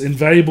tips and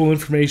valuable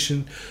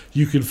information,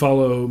 you can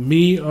follow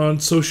me on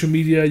social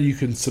media. You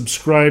can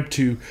subscribe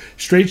to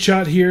Straight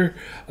Shot here.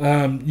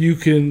 You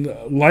can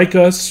like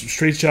us,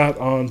 Straight Shot,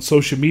 on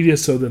social media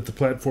so that the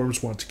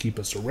platforms want to keep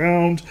us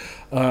around.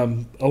 A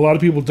lot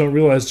of people don't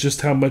realize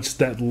just how much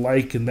that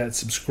like and that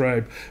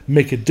subscribe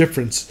make a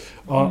difference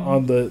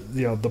on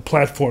the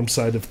platform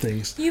side of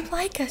things. You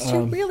like us.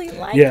 You really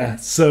like us. Yeah,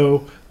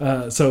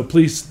 so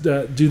please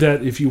do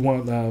that if you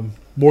want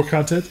more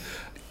content.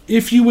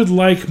 If you would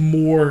like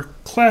more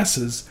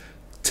classes,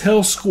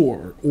 tell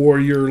SCORE or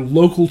your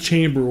local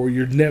chamber or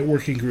your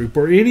networking group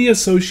or any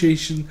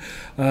association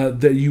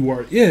that you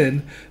are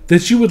in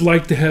that you would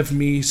like to have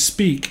me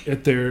speak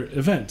at their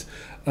event.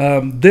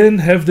 Then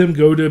have them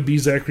go to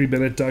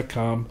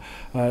bzacharybennett.com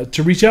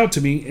to reach out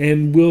to me,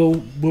 and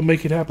we'll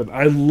make it happen.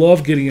 I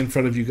love getting in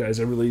front of you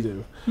guys. I really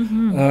do.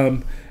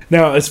 Mm-hmm.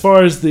 Now, as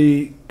far as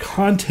the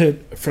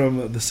content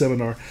from the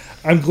seminar,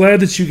 I'm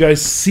glad that you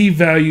guys see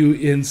value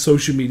in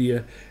social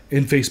media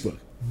and Facebook.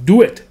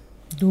 Do it.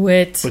 Do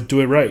it. But do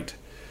it right.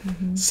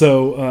 Mm-hmm.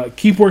 So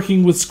keep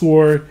working with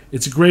SCORE.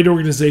 It's a great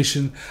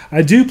organization.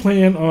 I do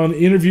plan on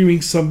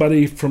interviewing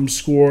somebody from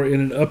SCORE in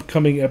an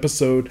upcoming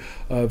episode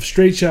of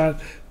Straight Shot.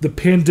 The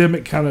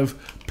pandemic kind of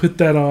put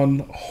that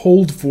on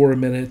hold for a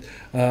minute,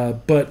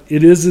 but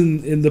it is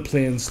in the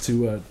plans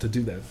to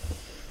do that.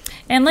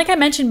 And like I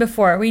mentioned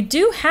before, we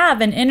do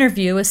have an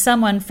interview with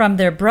someone from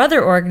their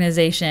brother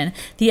organization,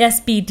 the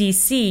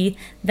SBDC,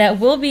 that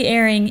will be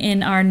airing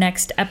in our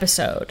next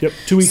episode. Yep,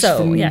 2 weeks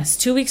from... Yes,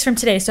 2 weeks from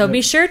today. So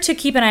Be sure to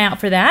keep an eye out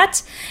for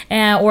that,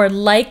 or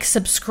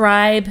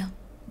subscribe,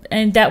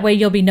 and that way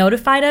you'll be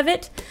notified of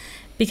it,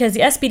 because the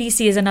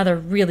SBDC is another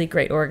really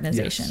great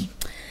organization. Yes.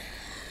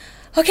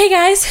 Okay,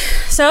 guys,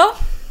 so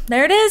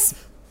there it is.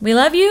 We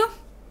love you.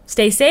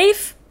 Stay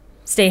safe.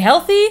 Stay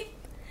healthy.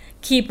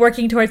 Keep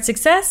working towards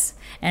success.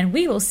 And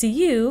we will see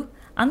you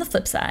on the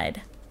flip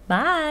side.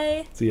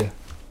 Bye. See ya.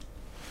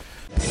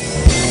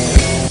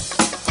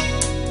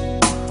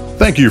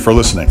 Thank you for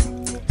listening.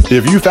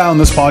 If you found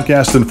this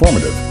podcast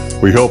informative,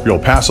 we hope you'll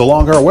pass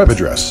along our web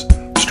address,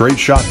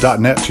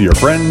 straightshot.net, to your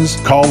friends,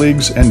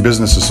 colleagues, and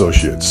business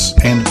associates.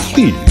 And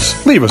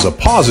please leave us a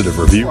positive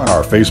review on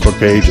our Facebook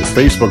page at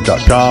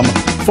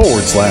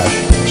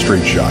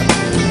facebook.com/straightshot.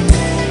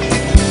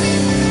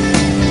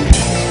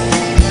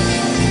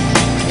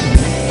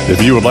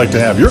 If you would like to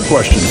have your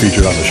question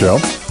featured on the show,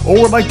 or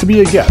would like to be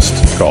a guest,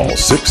 call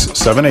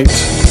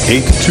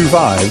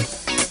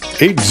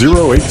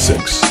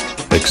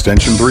 678-825-8086,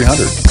 extension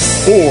 300.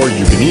 Or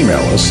you can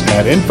email us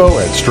at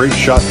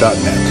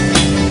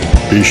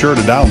info@straightshot.net. Be sure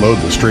to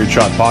download the Straight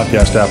Shot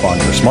podcast app on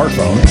your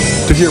smartphone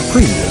to hear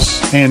previous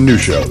and new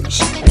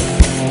shows.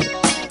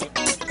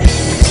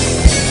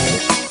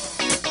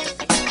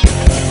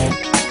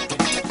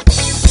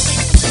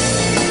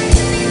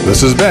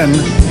 This has been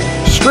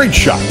Straight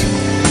Shot.